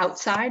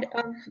outside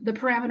of the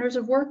parameters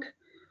of work.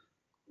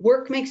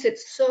 Work makes it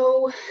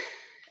so,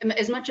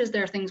 as much as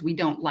there are things we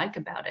don't like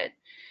about it,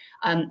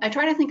 I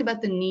try to think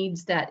about the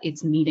needs that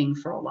it's meeting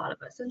for a lot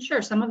of us. And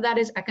sure, some of that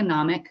is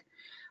economic,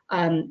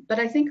 but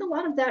I think a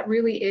lot of that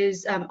really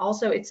is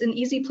also, it's an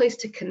easy place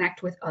to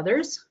connect with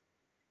others.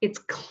 It's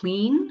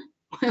clean.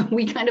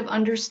 We kind of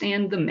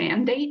understand the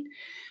mandate.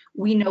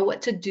 We know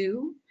what to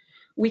do.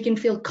 We can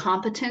feel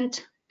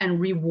competent and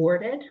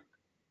rewarded.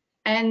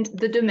 And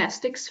the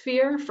domestic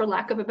sphere, for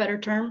lack of a better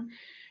term,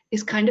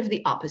 is kind of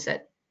the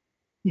opposite.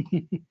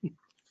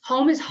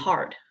 Home is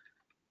hard.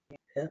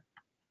 Yeah.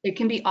 It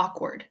can be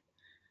awkward.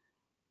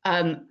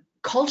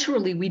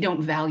 Culturally, we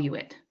don't value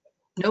it.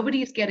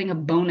 Nobody is getting a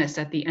bonus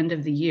at the end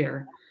of the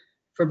year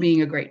for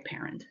being a great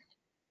parent.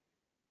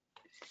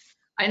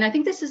 And I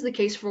think this is the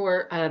case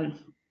for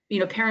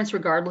parents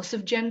regardless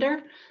of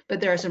gender,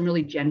 but there are some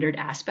really gendered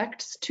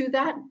aspects to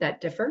that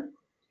differ.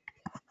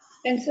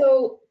 And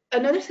so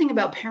another thing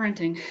about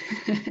parenting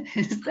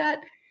is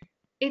that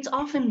it's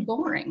often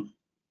boring.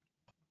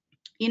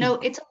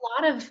 It's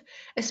a lot of,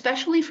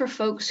 especially for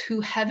folks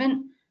who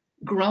haven't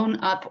grown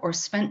up or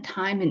spent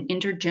time in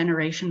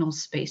intergenerational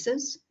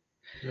spaces.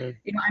 Right.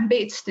 I'm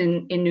based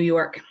in New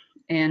York,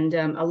 and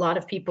a lot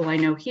of people I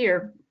know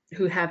here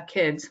who have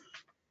kids,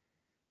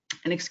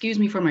 and excuse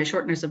me for my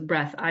shortness of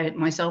breath, I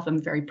myself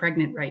am very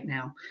pregnant right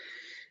now,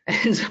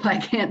 and so I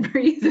can't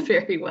breathe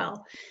very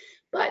well.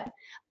 But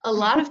a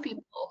lot of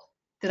people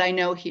that I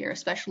know here,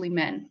 especially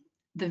men,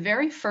 the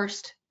very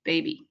first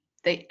baby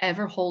they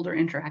ever hold or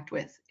interact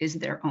with is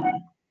their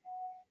own.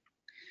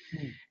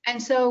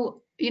 And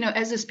so,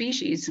 as a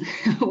species,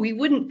 we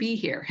wouldn't be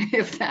here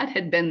if that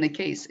had been the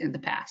case in the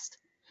past.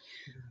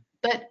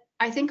 But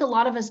I think a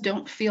lot of us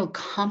don't feel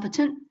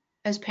competent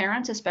as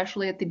parents,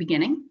 especially at the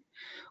beginning.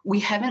 We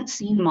haven't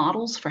seen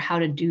models for how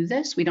to do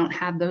this. We don't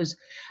have those,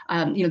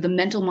 the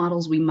mental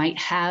models we might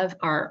have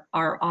are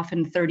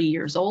often 30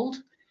 years old,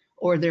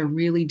 or they're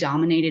really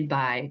dominated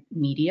by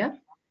media.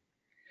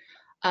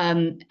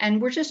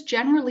 And we're just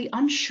generally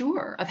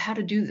unsure of how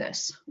to do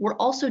this. We're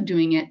also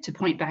doing it, to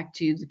point back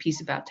to the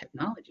piece about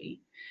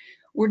technology,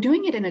 we're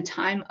doing it in a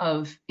time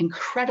of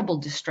incredible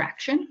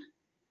distraction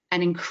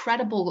and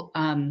incredible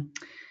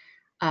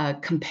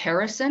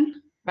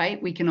comparison,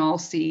 right? We can all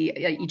see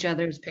each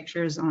other's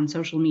pictures on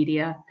social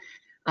media.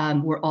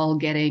 We're all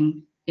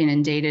getting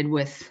inundated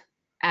with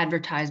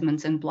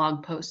advertisements and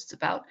blog posts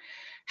about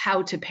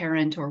how to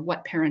parent or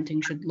what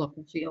parenting should look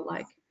and feel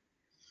like.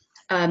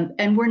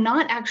 And we're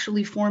not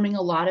actually forming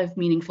a lot of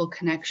meaningful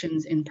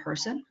connections in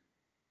person.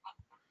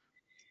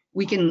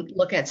 We can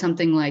look at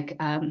something like,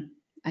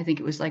 I think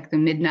it was like the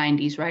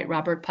mid-90s, right?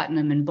 Robert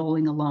Putnam and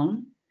Bowling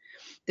Alone.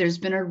 There's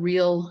been a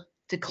real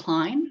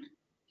decline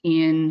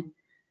in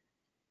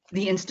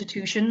the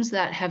institutions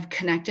that have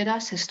connected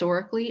us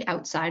historically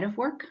outside of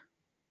work.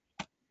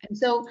 And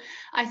so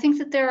I think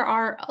that there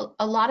are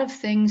a lot of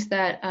things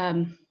that,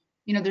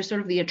 there's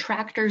sort of the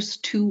attractors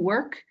to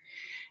work,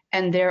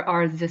 and there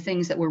are the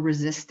things that we're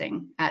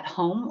resisting at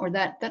home or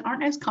that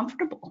aren't as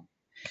comfortable.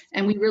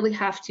 And we really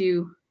have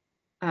to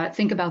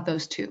think about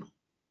those too.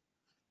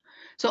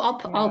 So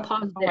I'll Yeah.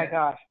 pause Oh my there.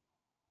 gosh.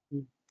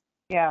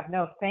 Yeah,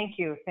 no, thank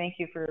you. Thank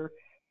you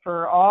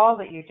for all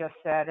that you just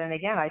said. And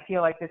again, I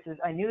feel like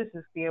I knew this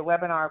was be a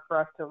webinar for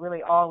us to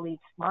really all lead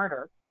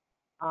smarter.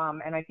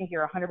 And I think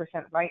you're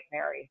 100% right,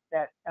 Mary,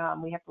 that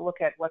we have to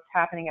look at what's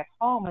happening at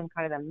home and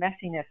kind of the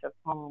messiness of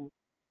home,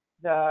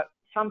 the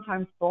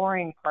sometimes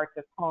boring parts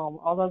of home,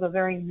 although the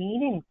very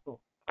meaningful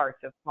parts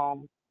of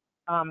home.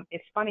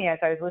 It's funny, as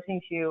I was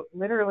listening to you,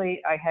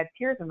 literally I had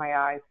tears in my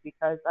eyes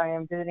because I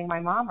am visiting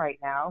my mom right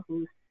now,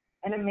 who's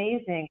an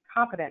amazing,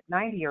 competent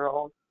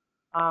 90-year-old.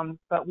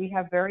 But we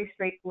have very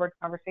straightforward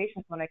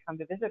conversations when I come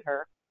to visit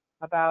her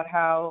about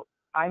how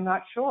I'm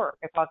not sure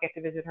if I'll get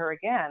to visit her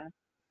again.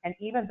 And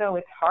even though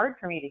it's hard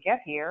for me to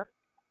get here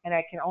and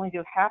I can only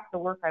do half the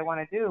work I want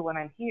to do when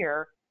I'm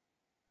here,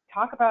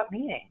 talk about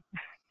meaning.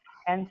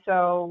 And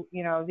so,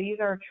 these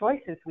are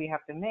choices we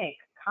have to make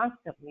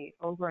constantly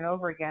over and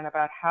over again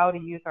about how to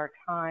use our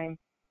time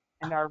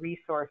and our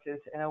resources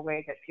in a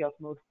way that feels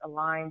most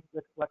aligned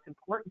with what's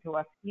important to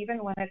us,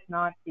 even when it's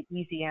not the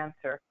easy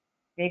answer.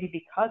 Maybe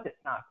because it's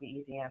not the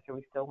easy answer,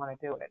 we still want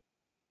to do it.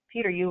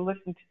 Peter, you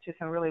listened to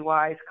some really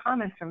wise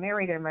comments from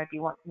Mary. There might be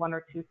one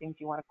or two things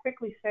you want to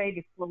quickly say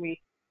before we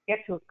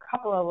get to a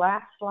couple of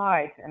last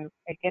slides and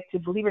get to,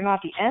 believe it or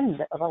not, the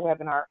end of our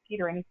webinar.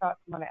 Peter, any thoughts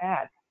you want to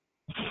add?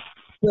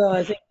 Well,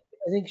 I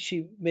think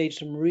she made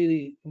some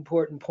really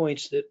important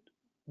points that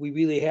we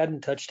really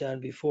hadn't touched on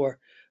before.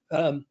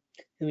 I mean,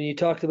 you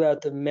talked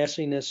about the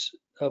messiness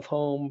of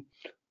home,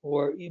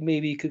 or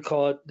maybe you could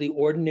call it the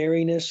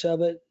ordinariness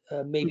of it.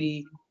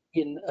 Maybe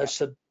in a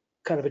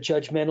kind of a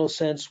judgmental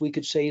sense, we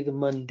could say the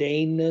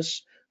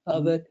mundaneness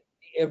of it,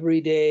 the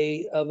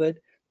everyday of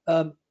it.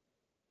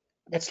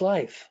 That's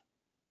life,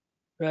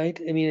 right?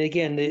 I mean,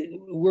 again, the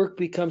work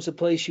becomes a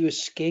place you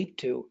escape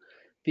to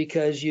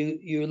because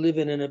you're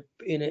living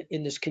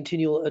in this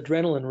continual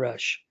adrenaline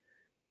rush.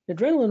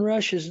 Adrenaline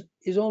rush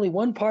is only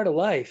one part of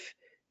life.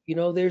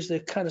 There's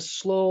the kind of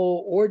slow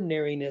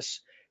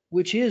ordinariness,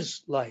 which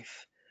is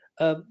life.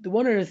 The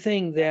one other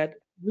thing that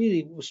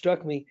really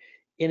struck me,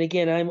 and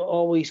again, I'm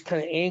always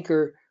kind of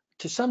anchor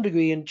to some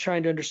degree in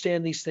trying to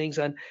understand these things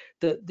on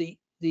the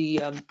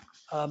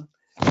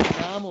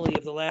anomaly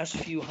of the last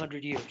few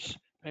hundred years.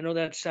 I know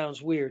that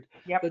sounds weird,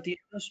 Yep. but the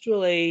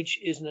industrial age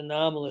is an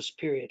anomalous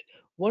period.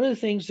 One of the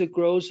things that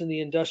grows in the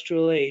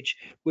industrial age,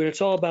 where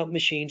it's all about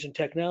machines and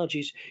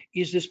technologies,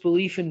 is this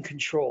belief in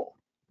control.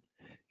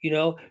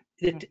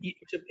 That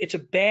it's a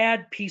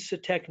bad piece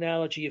of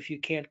technology if you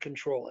can't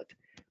control it,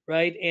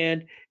 right?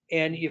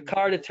 And your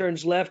car that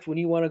turns left when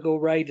you want to go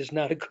right is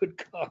not a good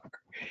car.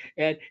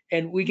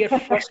 And we get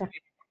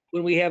frustrated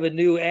when we have a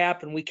new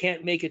app and we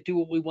can't make it do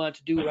what we want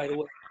to do right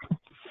away.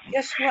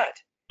 Guess what?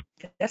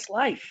 That's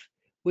life.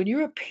 When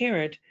you're a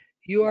parent,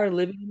 you are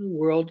living in a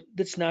world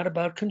that's not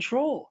about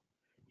control.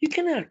 You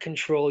cannot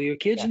control your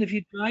kids, and if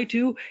you try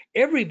to,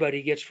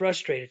 everybody gets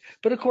frustrated.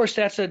 But of course,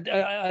 that's a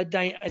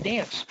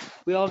dance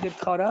we all get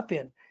caught up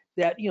in.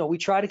 That we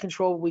try to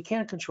control what we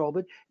can't control,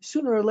 but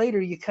sooner or later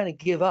you kind of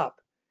give up.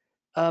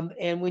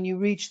 And when you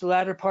reach the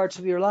latter parts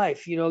of your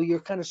life, you're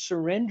kind of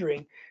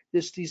surrendering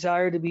this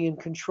desire to be in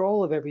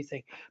control of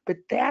everything. But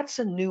that's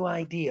a new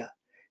idea.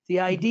 The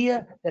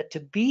idea that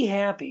to be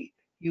happy,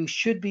 you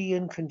should be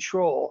in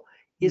control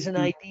is an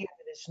idea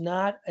that is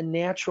not a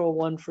natural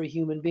one for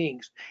human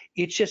beings.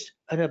 It's just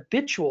an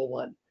habitual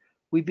one.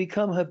 We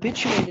become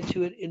habituated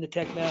to it in the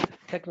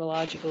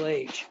technological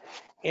age.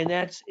 And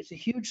it's a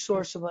huge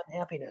source of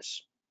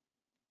unhappiness.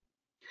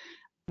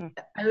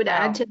 I would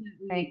add to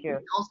that, Thank you.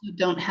 we also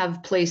don't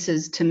have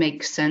places to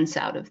make sense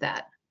out of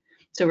that.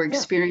 So we're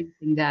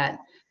experiencing that,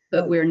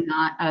 but we're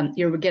not,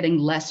 we're getting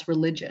less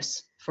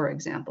religious, for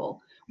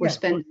example. We're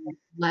spending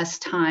less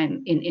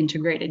time in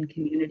integrated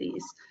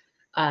communities.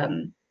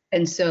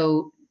 And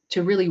so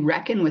to really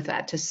reckon with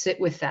that, to sit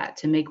with that,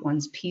 to make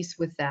one's peace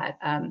with that,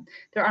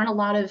 there aren't a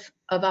lot of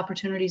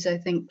opportunities, I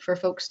think, for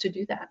folks to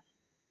do that.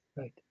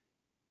 Right.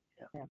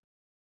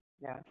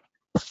 Yeah.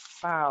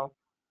 Wow.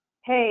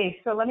 Hey,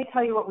 so let me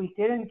tell you what we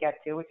didn't get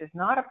to, which is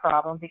not a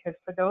problem, because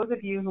for those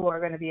of you who are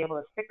going to be able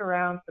to stick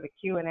around for the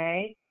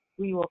Q&A,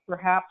 we will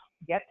perhaps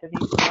get to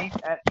these points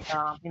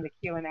in the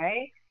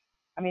Q&A.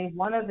 I mean,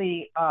 one of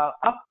the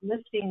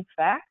uplifting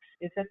facts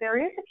is that there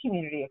is a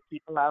community of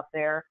people out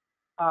there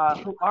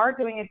who are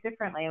doing it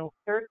differently. And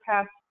Third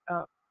Path's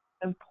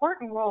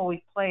important role we've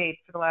played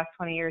for the last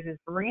 20 years is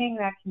bringing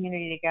that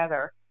community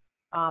together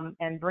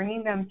and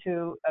bringing them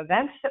to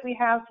events that we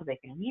have so they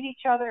can meet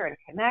each other and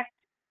connect,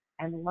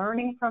 and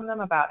learning from them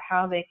about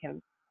how they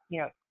can,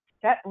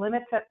 set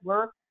limits at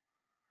work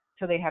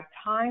so they have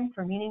time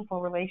for meaningful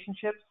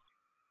relationships.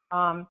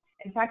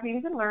 In fact, we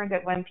even learned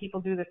that when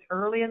people do this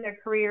early in their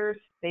careers,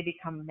 they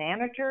become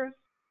managers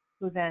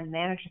who then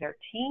manage their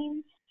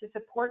teams to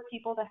support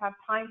people to have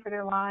time for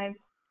their lives.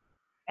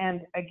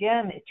 And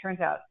again, it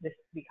turns out this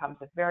becomes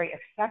a very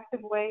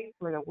effective way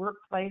for the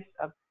workplace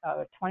of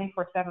a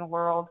 24/7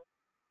 world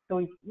So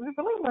we've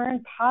really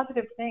learned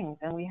positive things,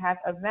 and we have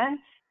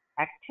events,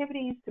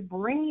 activities to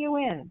bring you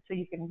in so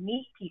you can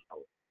meet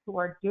people who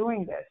are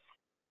doing this.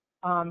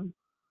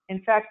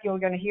 In fact, you're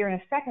going to hear in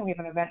a second, we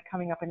have an event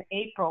coming up in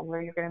April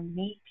where you're going to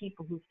meet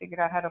people who figured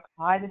out how to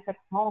apply this at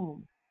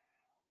home.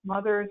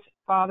 Mothers,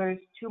 fathers,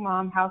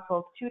 2-mom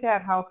households,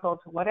 2-dad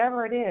households,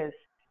 whatever it is,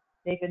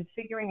 they've been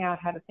figuring out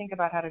how to think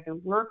about how to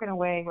do work in a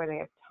way where they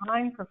have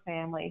time for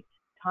family,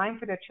 time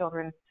for their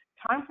children,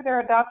 time for their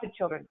adopted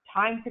children,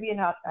 time to be an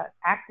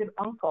active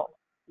uncle,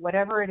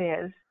 whatever it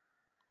is.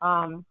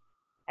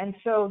 And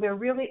so there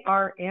really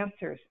are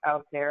answers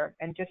out there,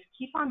 and just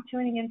keep on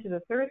tuning into the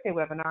Thursday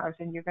webinars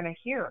and you're going to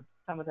hear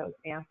some of those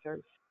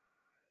answers.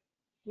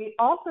 We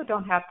also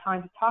don't have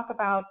time to talk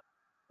about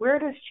where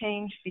does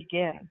change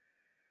begin.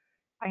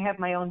 I have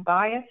my own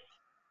bias.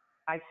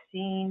 I've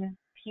seen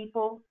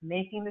people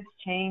making this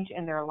change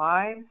in their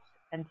lives,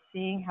 and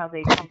seeing how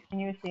they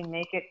continuously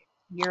make it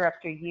year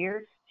after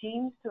year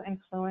seems to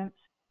influence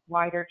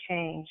wider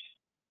change.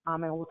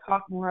 And we'll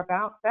talk more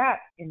about that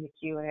in the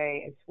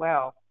Q&A as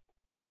well.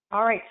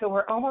 All right, so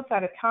we're almost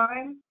out of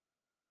time.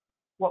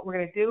 What we're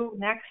going to do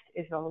next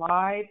is a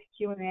live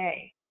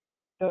Q&A.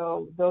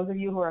 So those of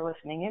you who are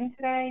listening in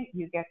today,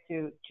 you get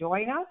to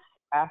join us,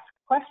 ask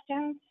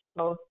questions.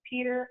 Both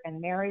Peter and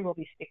Mary will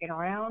be sticking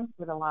around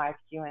for the live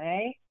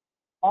Q&A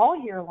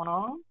all year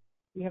long.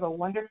 We have a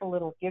wonderful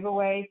little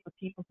giveaway for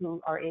people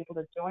who are able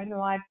to join the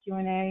live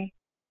Q&A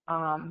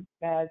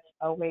as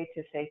a way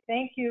to say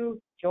thank you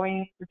for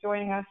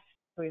joining us.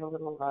 So we have a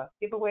little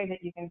giveaway that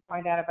you can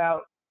find out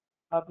about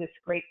of this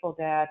Grateful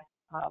Dad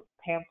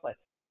pamphlet.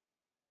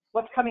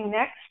 What's coming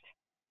next?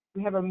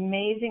 We have an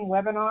amazing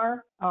webinar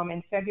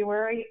in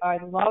February. I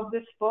love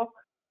this book,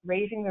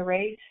 Raising the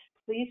Race.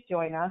 Please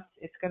join us.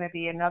 It's going to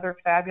be another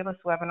fabulous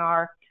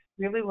webinar,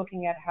 really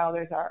looking at how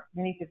there's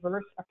many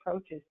diverse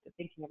approaches to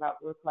thinking about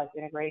work-life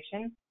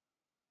integration.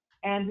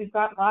 And we've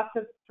got lots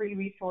of free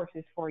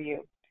resources for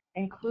you,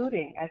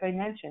 including, as I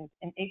mentioned,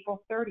 in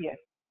April 30th,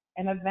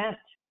 an event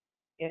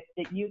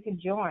that you can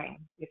join.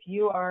 If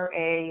you are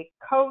a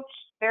coach,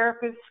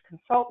 therapist,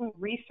 consultant,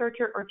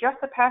 researcher, or just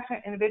a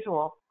passionate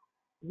individual,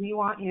 we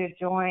want you to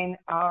join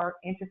our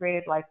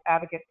Integrated Life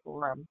Advocate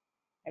Forum.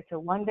 It's a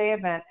one-day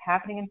event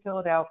happening in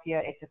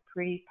Philadelphia. It's a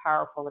pretty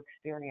powerful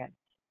experience.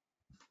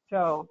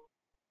 So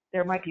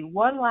there might be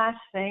one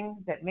last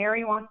thing that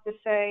Mary wants to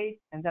say,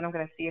 and then I'm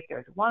going to see if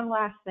there's one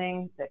last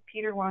thing that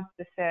Peter wants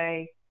to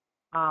say,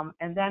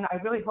 and then I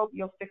really hope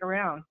you'll stick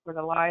around for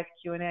the live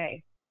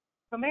Q&A.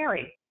 So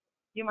Mary,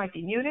 you might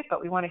be muted,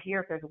 but we want to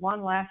hear if there's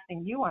one last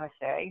thing you want to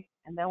say,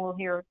 and then we'll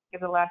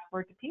give the last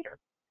word to Peter.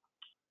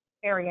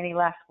 Mary, any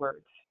last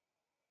words?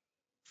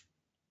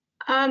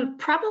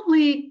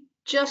 Probably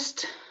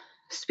just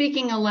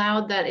speaking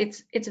aloud that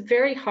it's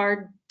very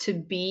hard to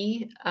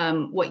be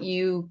what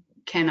you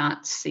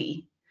cannot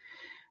see.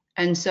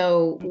 And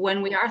so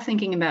when we are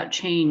thinking about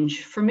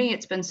change, for me,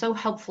 it's been so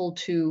helpful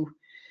to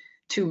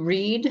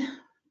read,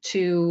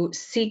 to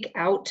seek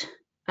out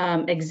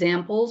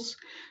examples,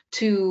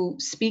 to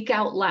speak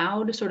out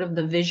loud sort of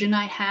the vision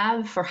I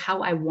have for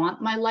how I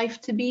want my life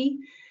to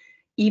be,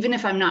 even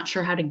if I'm not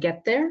sure how to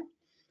get there.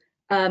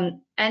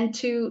 And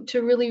to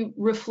really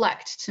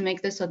reflect, to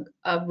make this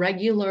a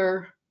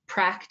regular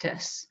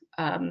practice,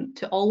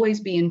 to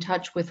always be in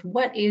touch with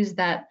what is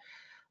that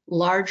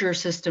larger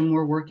system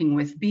we're working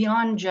with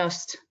beyond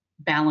just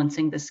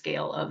balancing the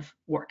scale of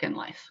work and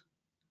life.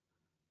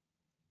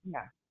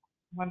 Yeah,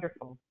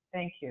 wonderful.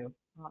 Thank you.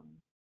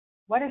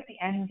 What is the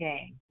end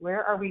game?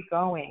 Where are we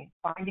going?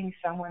 Finding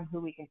someone who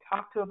we can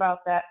talk to about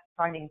that,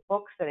 finding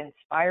books that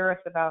inspire us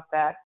about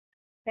that.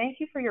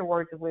 Thank you for your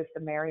words of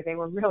wisdom, Mary. They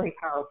were really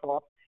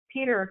powerful.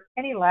 Peter,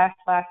 any last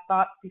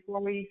thoughts before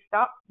we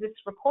stop this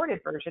recorded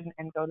version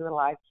and go to the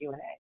live Q&A?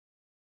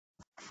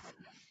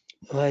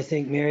 Well, I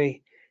think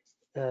Mary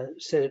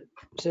said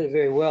it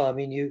very well. I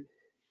mean,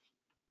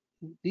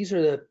 these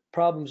are the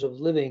problems of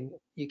living.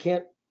 You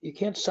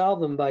can't solve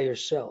them by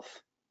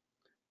yourself.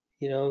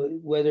 You know,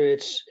 whether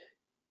it's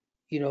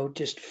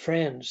just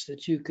friends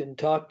that you can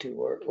talk to,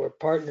 or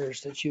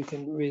partners that you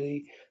can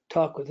really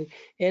talk with,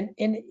 and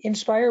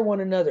inspire one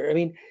another. I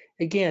mean,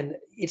 again,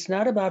 it's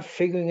not about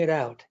figuring it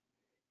out.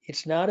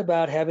 It's not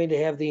about having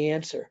to have the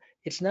answer.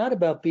 It's not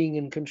about being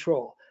in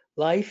control.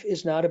 Life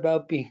is not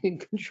about being in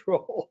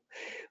control,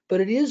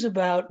 but it is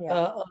about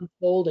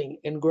unfolding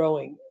and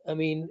growing. I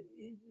mean,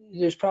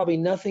 there's probably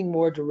nothing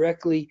more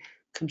directly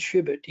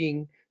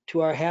contributing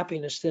to our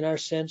happiness than our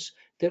sense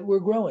that we're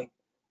growing,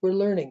 we're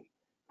learning,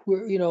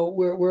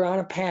 we're on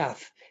a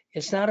path.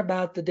 It's not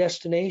about the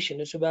destination.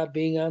 It's about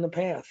being on the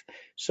path.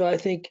 So I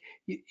think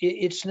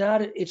it's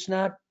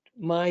not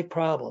my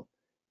problem.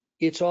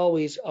 It's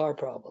always our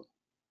problem.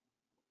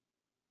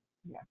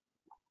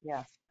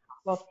 Yeah.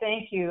 Well,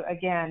 thank you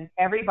again,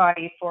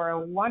 everybody, for a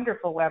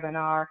wonderful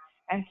webinar.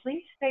 And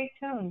please stay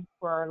tuned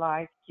for our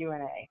live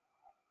Q&A.